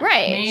same time.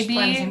 Right. Just playing the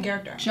Maybe same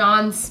character.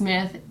 John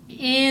Smith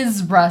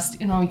is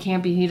Rusty. No, he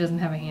can't be. He doesn't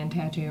have a hand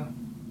tattoo.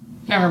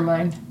 Never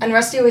mind. And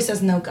Rusty always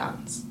says no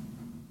guns.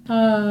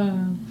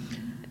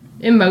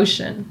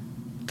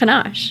 Emotion.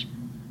 panache.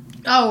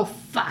 Oh,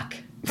 fuck.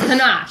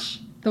 Panache.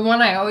 The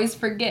one I always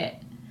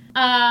forget.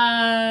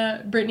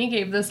 Brittany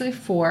gave this a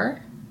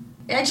 4.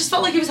 I just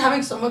felt like he was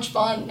having so much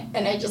fun,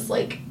 and I just,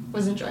 like,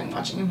 was enjoying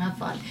watching him have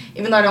fun.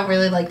 Even though I don't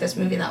really like this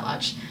movie that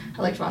much,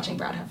 I liked watching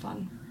Brad have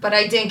fun. But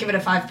I didn't give it a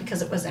 5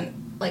 because it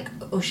wasn't, like,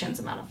 Ocean's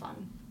amount of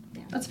fun.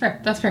 Yeah. That's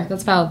fair. That's fair.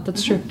 That's valid.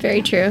 That's true.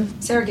 Very true.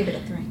 Sarah gave it a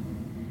 3.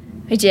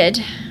 I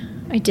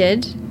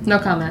did. No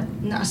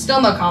comment. No,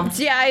 still no comments.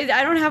 Yeah,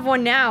 I don't have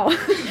one now.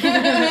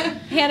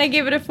 Hannah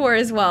gave it a 4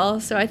 as well,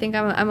 so I think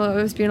I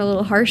was being a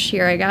little harsh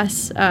here, I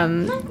guess.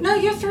 No,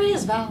 your 3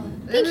 is valid.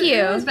 Thank you.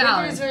 It was Your 3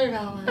 valid. is very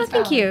valid. Oh,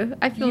 thank you.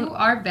 I feel You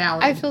are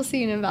valid. I feel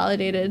seen and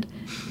validated.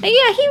 And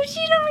yeah, he was,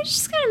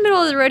 just kind of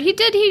middle of the road.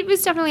 He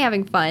was definitely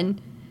having fun.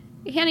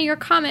 Hannah, your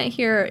comment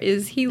here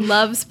is he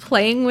loves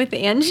playing with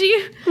Angie,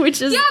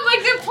 which is Yeah,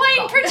 like they're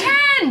playing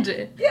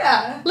pretend.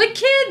 Yeah. Like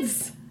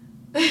kids.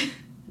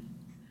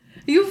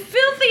 You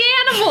filthy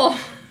animal.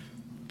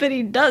 but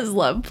he does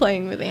love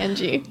playing with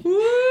Angie. Woo,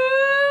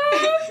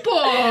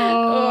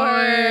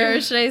 boy.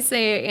 Or should I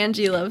say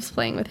Angie loves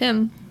playing with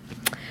him?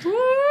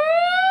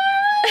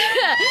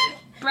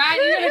 Brad,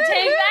 you gonna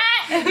take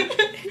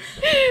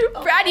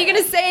that? Brad, you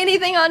gonna say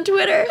anything on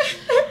Twitter?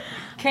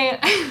 Can't.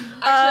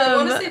 Actually, I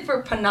want to say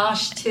for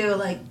panache too,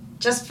 like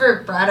just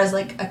for Brad as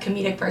like a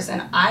comedic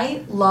person,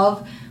 I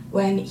love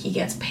when he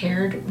gets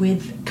paired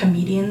with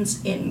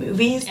comedians in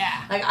movies.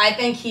 Yeah. Like I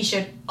think he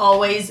should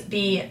always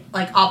be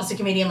like opposite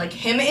comedian. Like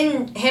him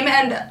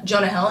and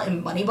Jonah Hill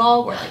in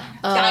Moneyball were like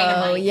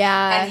dynamite.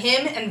 yeah. And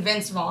him and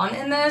Vince Vaughn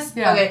in this.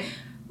 Yeah. Okay.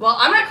 Well,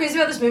 I'm not crazy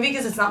about this movie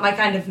because it's not my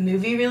kind of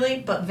movie,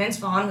 really, but Vince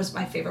Vaughn was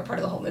my favorite part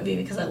of the whole movie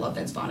because I love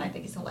Vince Vaughn. I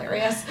think he's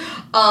hilarious.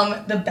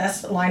 The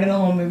best line in the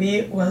whole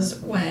movie was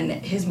when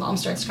his mom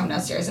starts to come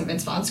downstairs and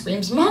Vince Vaughn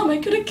screams, "Mom, I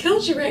could have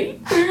killed you,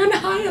 right? We're on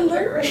high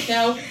alert right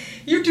now.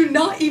 You do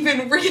not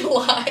even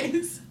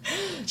realize."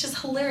 Just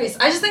hilarious.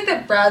 I just think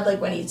that Brad, like,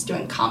 when he's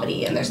doing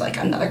comedy and there's, like,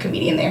 another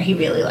comedian there, he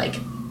really, like,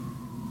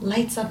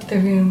 lights up the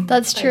room.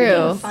 That's by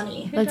true. being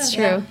funny. That's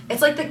Yeah. true.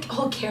 It's like the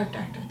whole character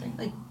actor thing.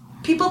 Like,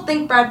 people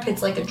think Brad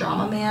Pitt's like a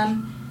drama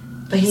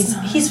man, but he's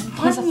funny. He's a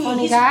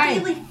funny guy.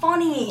 Really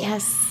funny.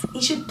 Yes.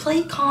 He should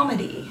play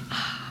comedy.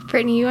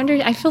 Brittany,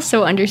 I feel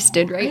so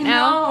understood right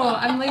now. No,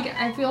 I'm like,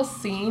 I feel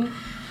seen.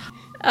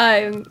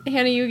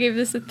 Hannah, you gave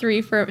this a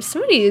 3 for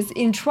somebody is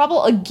in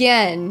trouble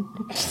again.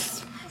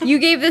 You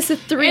gave this a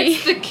 3.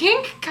 It's the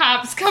kink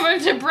cops coming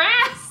to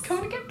Brad.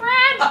 Coming to get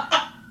Brad.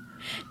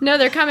 No,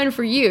 they're coming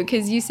for you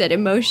because you said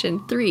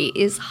emotion 3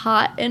 is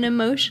hot and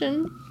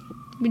emotion.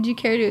 Would you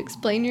care to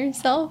explain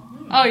yourself?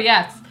 Oh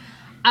yes.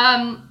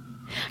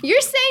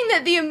 You're saying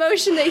that the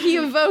emotion that he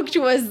evoked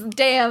was,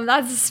 damn,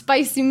 that's a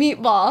spicy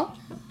meatball.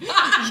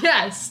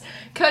 Yes.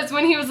 Because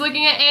when he was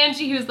looking at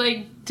Angie, he was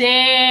like,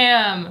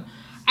 damn.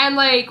 And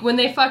like when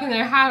they fuck in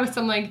their house,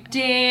 I'm like,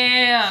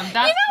 damn,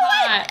 that's You know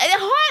hot. what?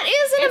 Hot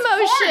is It's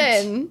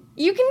an emotion.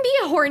 You can be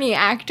a horny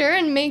actor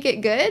and make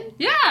it good.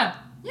 Yeah.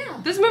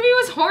 Yeah. This movie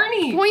was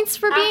horny. Points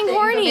for being Acting,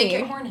 but make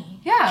it horny. horny.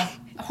 Yeah.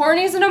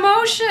 Horny is an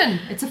emotion.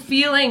 It's a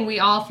feeling we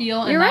all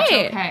feel, and You're that's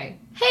right. okay.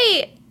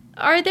 Hey,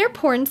 are there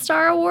porn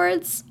star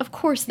awards? Of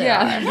course there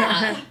are.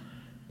 Yeah.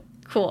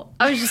 Cool.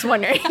 I was just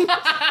wondering.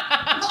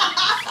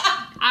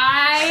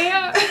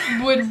 I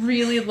would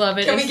really love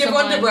it. Can if we give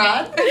one to someone-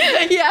 Brad?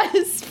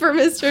 Yes, for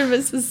Mr. and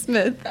Mrs.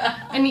 Smith.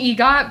 An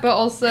EGOT, but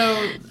also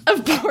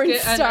A porn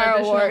get an star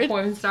additional award.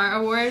 porn star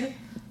award.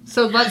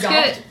 So let's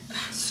get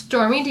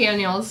Stormy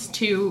Daniels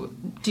to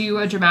do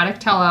a dramatic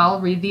tell-all,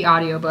 read the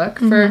audiobook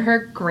for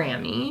her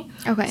Grammy.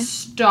 Okay.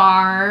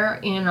 Star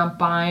in a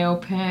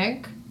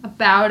biopic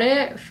about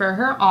it for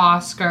her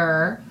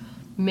Oscar.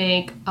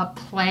 Make a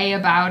play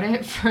about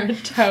it for a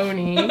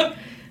Tony.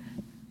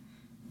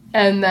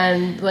 And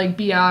then, like,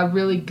 be a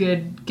really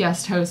good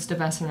guest host of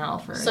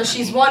SNL for So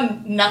she's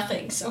won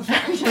nothing so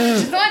far.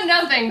 She's won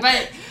nothing,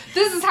 but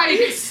this is how you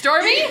get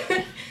Stormy.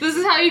 This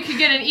is how you could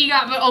get an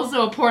EGOT, but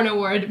also a porn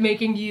award,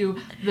 making you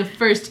the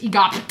first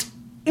EGOT.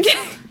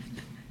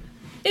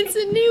 It's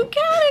a new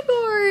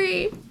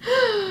category.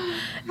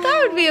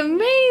 That would be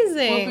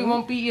amazing. Whoopi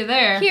won't beat you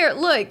there. Here,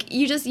 look,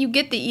 you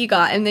get the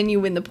EGOT and then you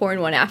win the porn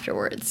one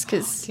afterwards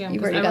because Damn,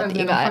 you've 'cause already I got the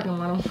wouldn't EGOT. fucking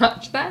want to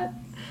watch that.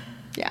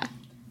 Yeah.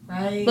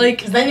 Right.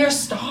 Like- 'Cause then you're a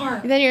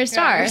star. Then you're a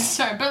star. Yeah,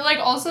 sorry, but like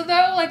also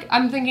though, like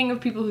I'm thinking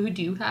of people who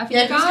do have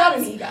Yeah, who's got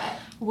an EGOTs. EGOT?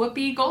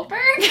 Whoopi Goldberg.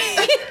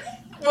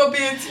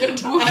 Whoopi, it's your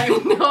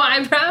time. No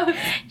eyebrows.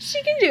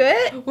 She can do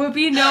it.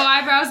 Whoopi, no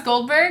eyebrows.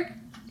 Goldberg.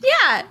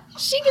 Yeah,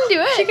 she can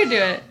do it. She could do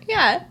it.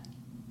 Yeah.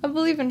 I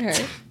believe in her.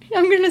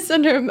 I'm going to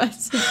send her a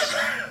message.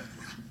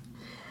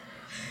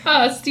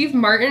 Steve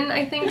Martin,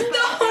 I think.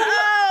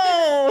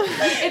 Oh!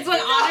 It's an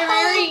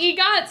honorary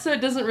EGOT, so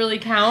it doesn't really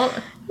count.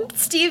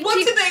 Steve What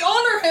did they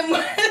honor him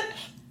with?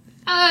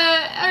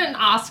 An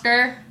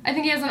Oscar. I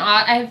think he has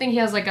I think he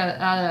has like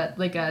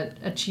a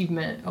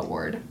achievement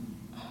award.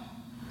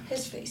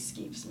 His face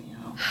skeeps me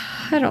out.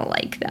 I don't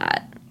like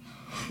that.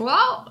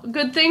 Well,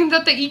 good thing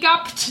that the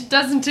EGOT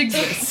doesn't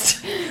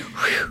exist.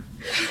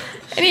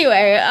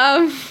 Anyway,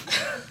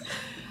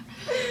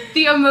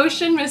 The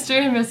emotion Mr.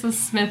 and Mrs.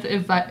 Smith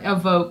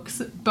evokes,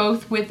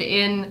 both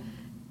within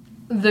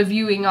the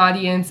viewing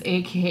audience,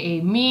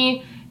 aka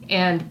me,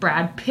 and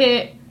Brad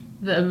Pitt,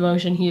 the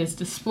emotion he is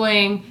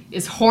displaying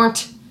is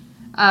hornt,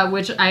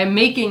 which I am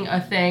making a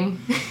thing.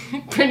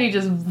 Brittany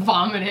just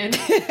vomited.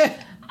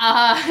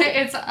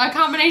 It's a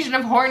combination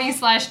of horny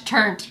 /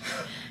 turnt.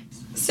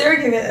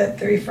 Sarah gave it a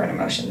 3 for an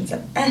emotion and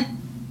said,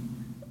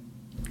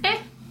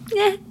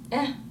 yeah.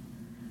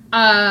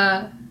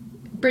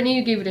 Brittany,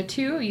 you gave it a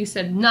 2. You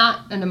said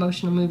not an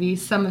emotional movie.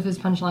 Some of his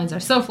punchlines are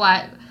so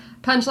flat.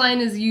 Punchline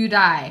is "you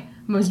die."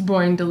 Most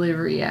boring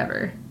delivery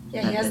ever.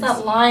 Yeah, he has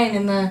that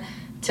line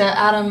to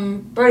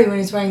Adam Brody when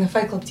he's wearing the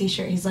Fight Club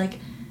t-shirt. He's like,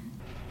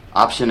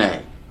 Option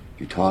A,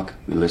 you talk,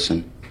 we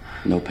listen,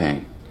 no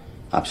pain.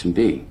 Option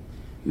B,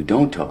 you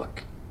don't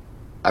talk.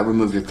 I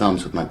remove your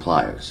thumbs with my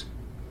pliers.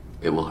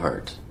 It will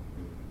hurt.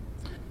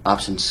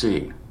 Option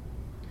C,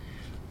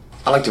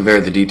 I like to vary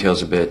the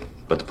details a bit,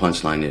 but the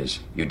punchline is,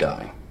 you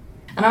die.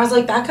 and I was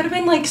like, that could have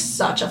been like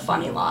such a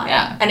funny line.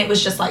 Yeah. And it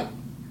was just like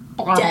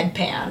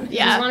deadpan. I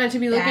just wanted to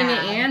be looking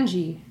at Yeah.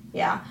 Angie.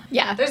 Yeah.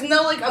 Yeah. There's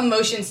no like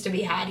emotions to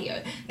be had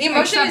here. The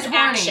emotion Except is horny.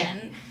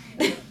 action.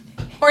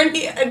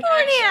 Horny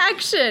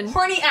action.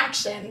 Horny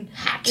action.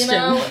 You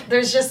know,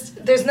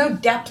 there's no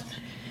depth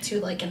to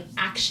like an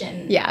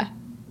action Yeah.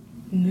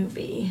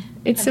 movie.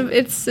 It's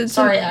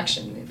Sorry,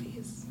 action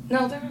movies.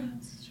 No,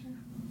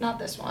 not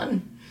this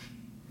one.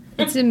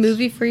 It's a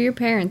movie for your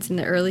parents in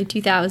the early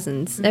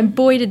 2000s. And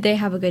boy, did they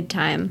have a good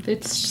time.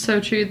 It's so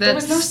true. There That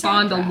was no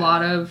spawned a soundtrack.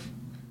 lot of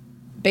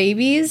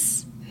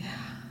Babies?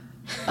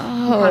 a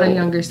lot of Oh,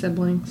 younger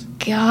siblings.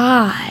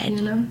 God.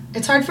 You know.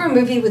 It's hard for a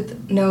movie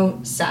with no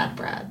sad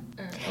Brad.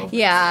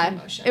 Yeah,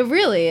 emotion. it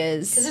really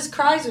Because is. his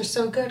cries are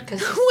so good.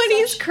 Because When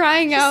he's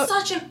crying out.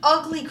 such an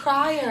ugly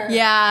crier.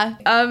 Yeah.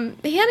 Hannah,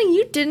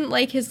 you didn't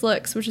like his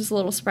looks, which is a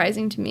little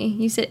surprising to me.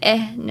 You said,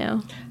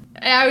 no.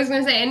 I was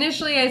gonna say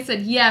initially I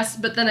said yes,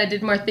 but then I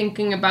did more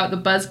thinking about the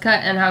buzz cut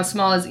and how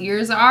small his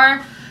ears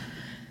are,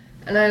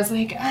 and I was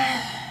like,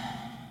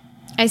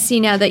 I see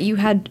now that you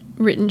had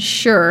written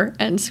sure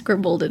and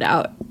scribbled it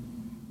out.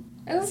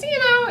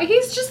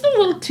 he's just a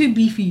little too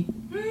beefy.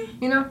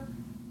 You know,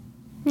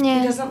 He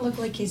Yeah. doesn't look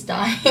like he's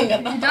dying. he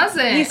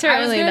doesn't. He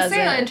certainly I was gonna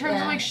say doesn't. in terms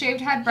of Yeah. like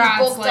shaved head Brad's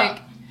bulked like, up.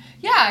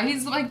 yeah,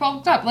 he's like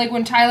bulked up. Like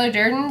when Tyler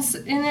Durden's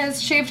in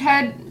his shaved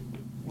head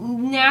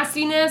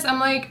nastiness, I'm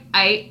like,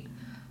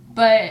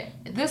 but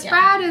this Yeah.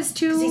 Brad is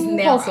too 'Cause he's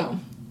narrow.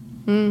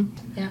 wholesome.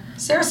 Yeah.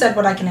 Sarah said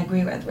what I can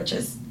agree with, which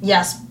is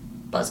yes,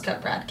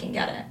 Buzzcut Brad can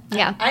get it.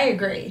 Yeah. I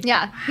agree.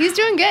 Yeah, he's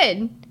doing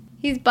good.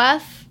 He's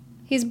buff.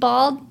 He's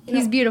bald.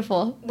 He's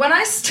beautiful. When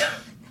I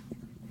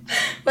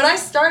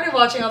started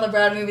watching all the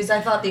Brad movies,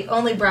 I thought the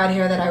only Brad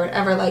hair that I would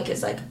ever like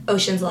is like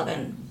Ocean's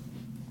 11.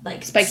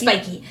 Like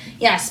spiky.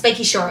 Yeah,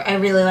 spiky short. I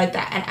really like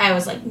that. And I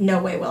was like,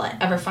 no way will I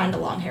ever find a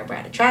long hair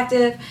Brad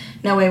attractive.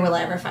 No way will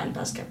I ever find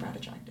Buzzcut Brad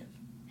attractive.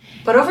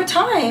 But over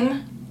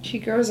time, She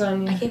grows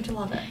on I you. came to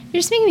love it. You're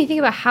just making me think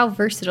about how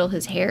versatile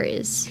his hair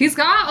is. He's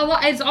got a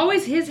lot. It's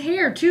always his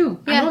hair too.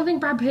 I Yeah. don't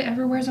think Brad Pitt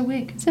ever wears a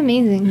wig. It's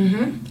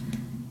amazing.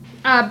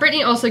 Mm-hmm.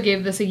 Brittany also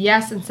gave this a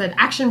yes and said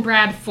Action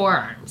Brad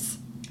forearms.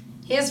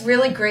 He has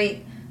really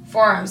great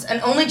forearms.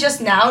 And only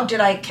just now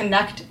did I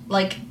connect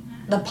like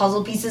the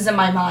puzzle pieces in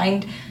my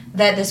mind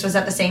that this was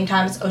at the same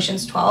time as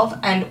Ocean's 12.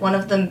 And one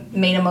of the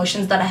main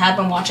emotions that I had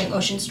when watching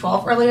Ocean's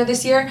 12 earlier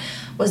this year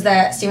was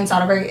that Steven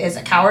Soderbergh is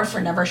a coward for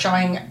never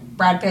showing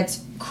Brad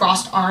Pitt's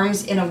crossed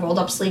arms in a rolled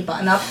up sleeve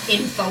button up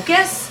in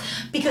focus,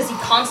 because he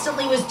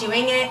constantly was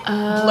doing it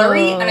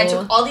blurry, and I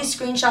took all these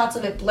screenshots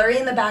of it blurry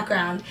in the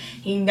background.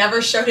 He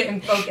never showed it in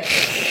focus.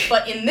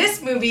 But in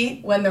this movie,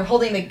 when they're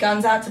holding the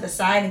guns out to the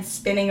side and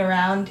spinning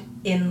around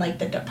in like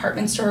the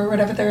department store or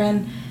whatever they're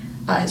in,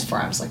 his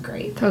forearms look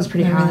great. That was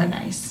pretty They're hot. really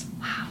nice.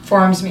 Wow.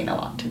 Forearms mean a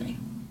lot to me.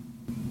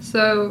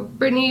 So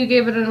Brittany, you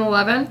gave it an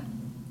 11.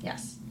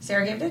 Yes.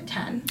 Sarah gave it a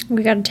 10.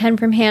 We got a 10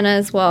 from Hannah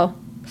as well.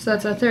 So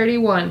that's a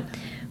 31.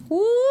 Woo!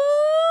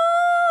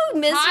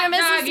 Mr. Hot and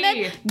Mrs.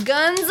 doggy. Smith,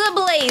 guns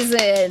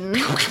a-blazing.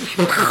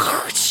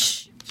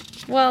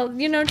 Well,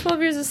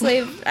 12 Years a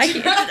Slave. I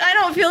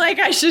don't feel like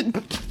I should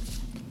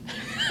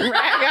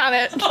rag on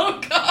it.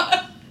 Oh,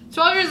 God.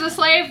 12 Years a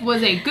Slave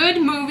was a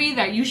good movie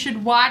that you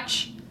should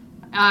watch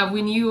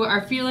when you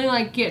are feeling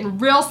like getting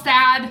real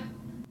sad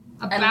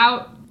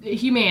about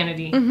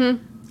humanity.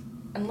 Mm-hmm.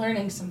 And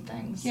learning some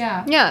things.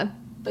 Yeah. Yeah.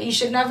 But you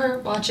should never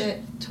watch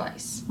it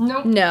twice.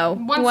 Nope. No.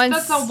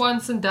 That's a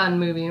once and done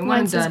movie.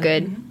 Once is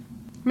good.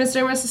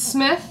 Mr. and Mrs.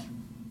 Smith.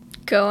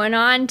 Going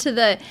on to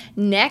the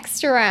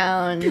next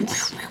round.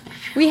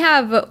 We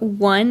have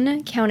one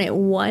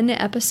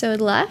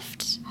episode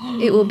left.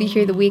 It will be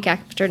here the week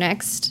after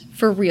next.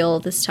 For real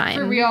this time.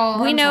 For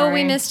real. We I'm know sorry.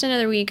 we missed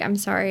another week. I'm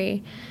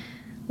sorry.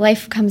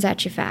 Life comes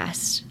at you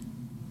fast.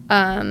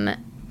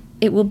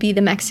 It will be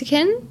the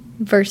Mexican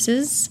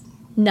versus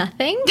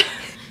nothing.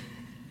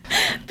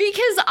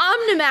 Because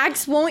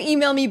Omnimax won't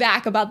email me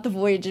back about the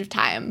Voyage of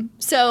Time.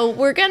 So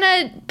we're going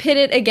to pit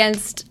it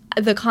against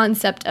the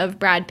concept of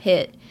Brad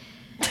Pitt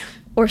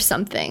or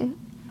something.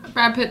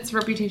 Brad Pitt's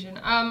reputation.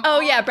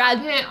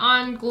 Brad Pitt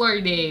on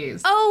Glory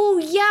Days. Oh,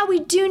 yeah,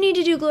 we do need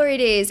to do Glory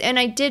Days. And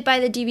I did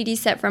buy the DVD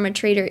set from a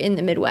trader in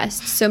the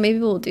Midwest. So maybe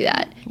we'll do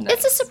that. Nice.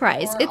 It's a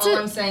surprise. Or all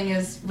I'm saying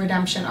is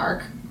redemption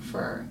arc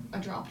for a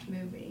dropped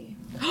movie.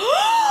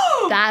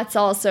 That's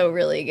also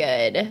really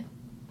good.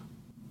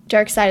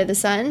 Dark Side of the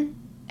Sun.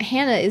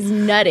 Hannah is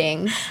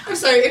nutting. I'm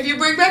sorry, if you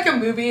bring back a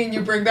movie and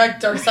you bring back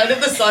Dark Side of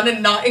the Sun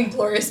and not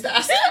Inglourious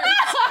Basterds.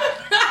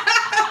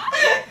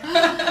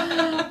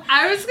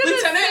 I was gonna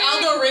Lieutenant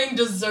say, Aldo Rain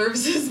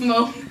deserves his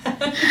moment.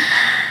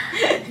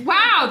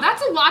 wow,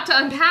 that's a lot to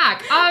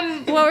unpack.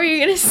 What were you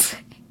going to say?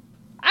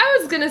 I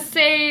was gonna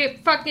say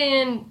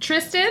fucking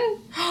Tristan.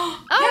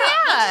 Oh,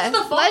 yeah. Legends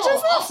of the Fall.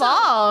 Legends of the Also,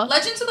 Fall.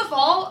 Legends of the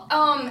Fall,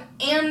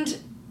 and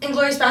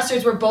Inglourious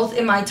Basterds were both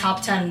in my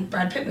top 10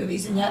 Brad Pitt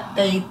movies, and yet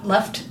they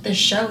left the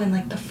show in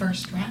like the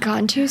first round.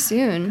 Gone too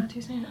soon.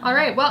 All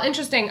right, well,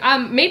 interesting.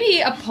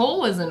 Maybe a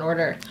poll is in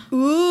order.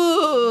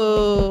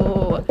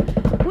 Ooh.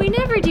 We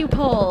never do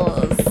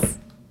polls.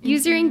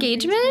 User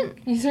engagement?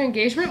 User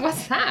engagement?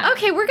 What's that?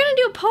 Okay, we're going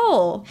to do a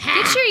poll.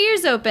 Get your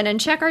ears open and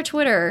check our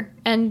Twitter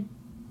and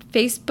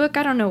Facebook.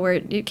 I don't know where.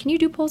 Can you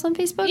do polls on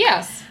Facebook?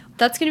 Yes.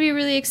 That's going to be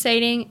really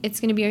exciting. It's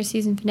going to be our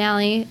season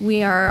finale.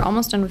 We are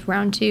almost done with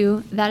round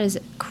 2. That is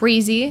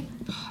crazy.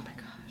 Oh my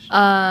gosh.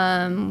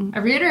 I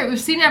reiterate, we've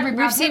seen every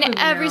Brad We've seen Pitt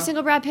movie every now.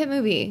 single Brad Pitt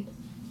movie.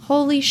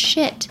 Holy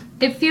shit.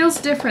 It feels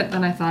different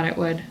than I thought it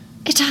would.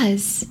 It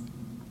does.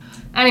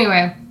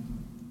 Anyway,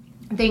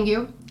 thank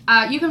you.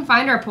 You can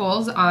find our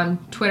polls on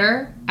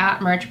Twitter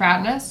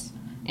 @MarchBradness,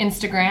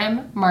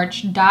 Instagram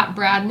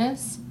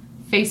March.Bradness,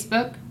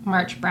 Facebook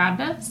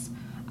MarchBradness.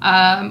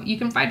 You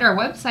can find our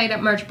website at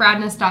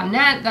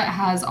marchbradness.net that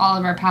has all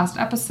of our past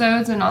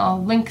episodes and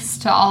all links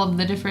to all of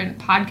the different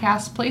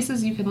podcast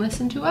places you can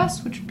listen to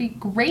us, which would be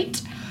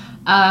great.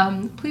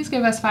 Please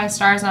give us 5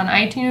 stars on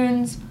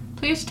iTunes.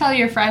 Please tell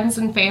your friends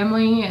and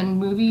family and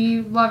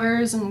movie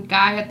lovers and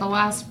guy at the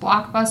last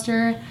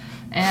Blockbuster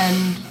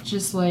and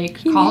just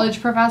like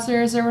college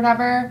professors or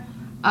whatever.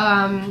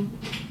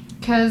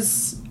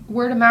 Because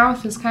word of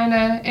mouth is kind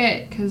of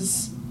it.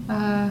 Because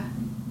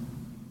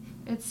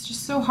it's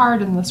just so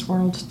hard in this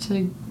world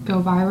to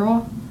go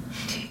viral.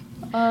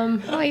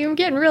 Oh, you're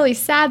getting really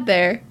sad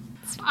there.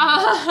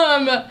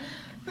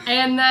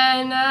 And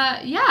then,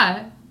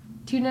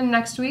 tune in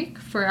next week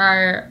for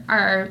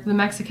our the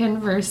Mexican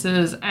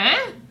versus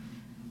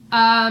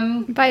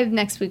By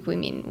next week, we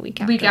mean week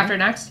after. week after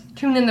next.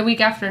 Tune in the week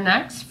after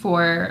next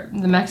for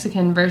the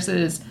Mexican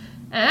versus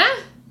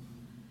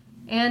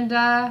and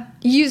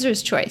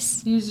User's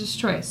choice. user's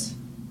choice.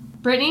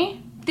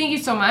 Brittany, thank you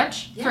so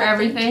much for thank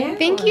everything. you.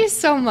 Thank you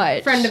so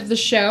much. Friend of the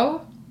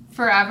show,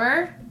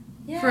 forever,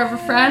 Yeah. forever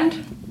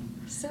friend.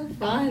 So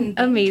fun. Thank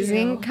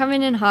Amazing. you.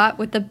 Coming in hot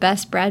with the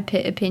best Brad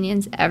Pitt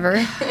opinions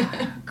ever.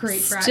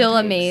 Great Brad Still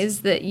takes.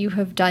 amazed that you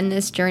have done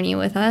this journey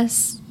with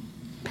us.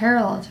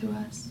 Parallel to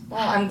us.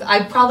 Well,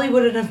 I probably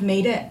wouldn't have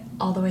made it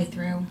all the way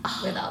through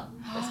without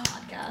this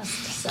podcast.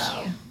 So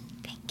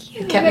Thank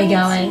you. it kept me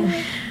going.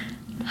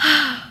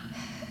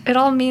 It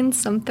all means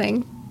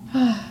something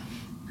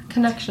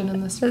Connection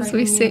in this as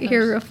we frightening sit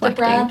here universe. The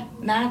reflecting.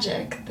 Brad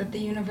magic that the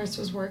universe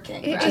was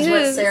working. It Which is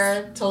what is.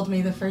 Sarah told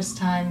me the first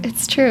time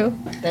It's true.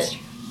 that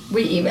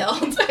we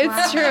emailed.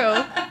 It's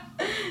true.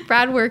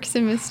 Brad works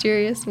in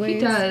mysterious ways. He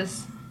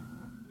does.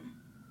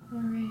 All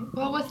right.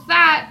 Well, with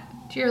that,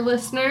 dear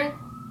listener,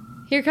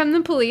 Here come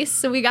the police,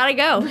 so we gotta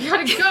go. we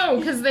gotta go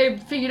because they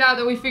figured out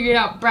that we figured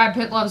out Brad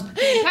Pitt loves Peg.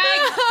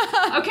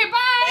 Okay,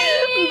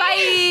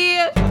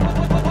 bye. Bye.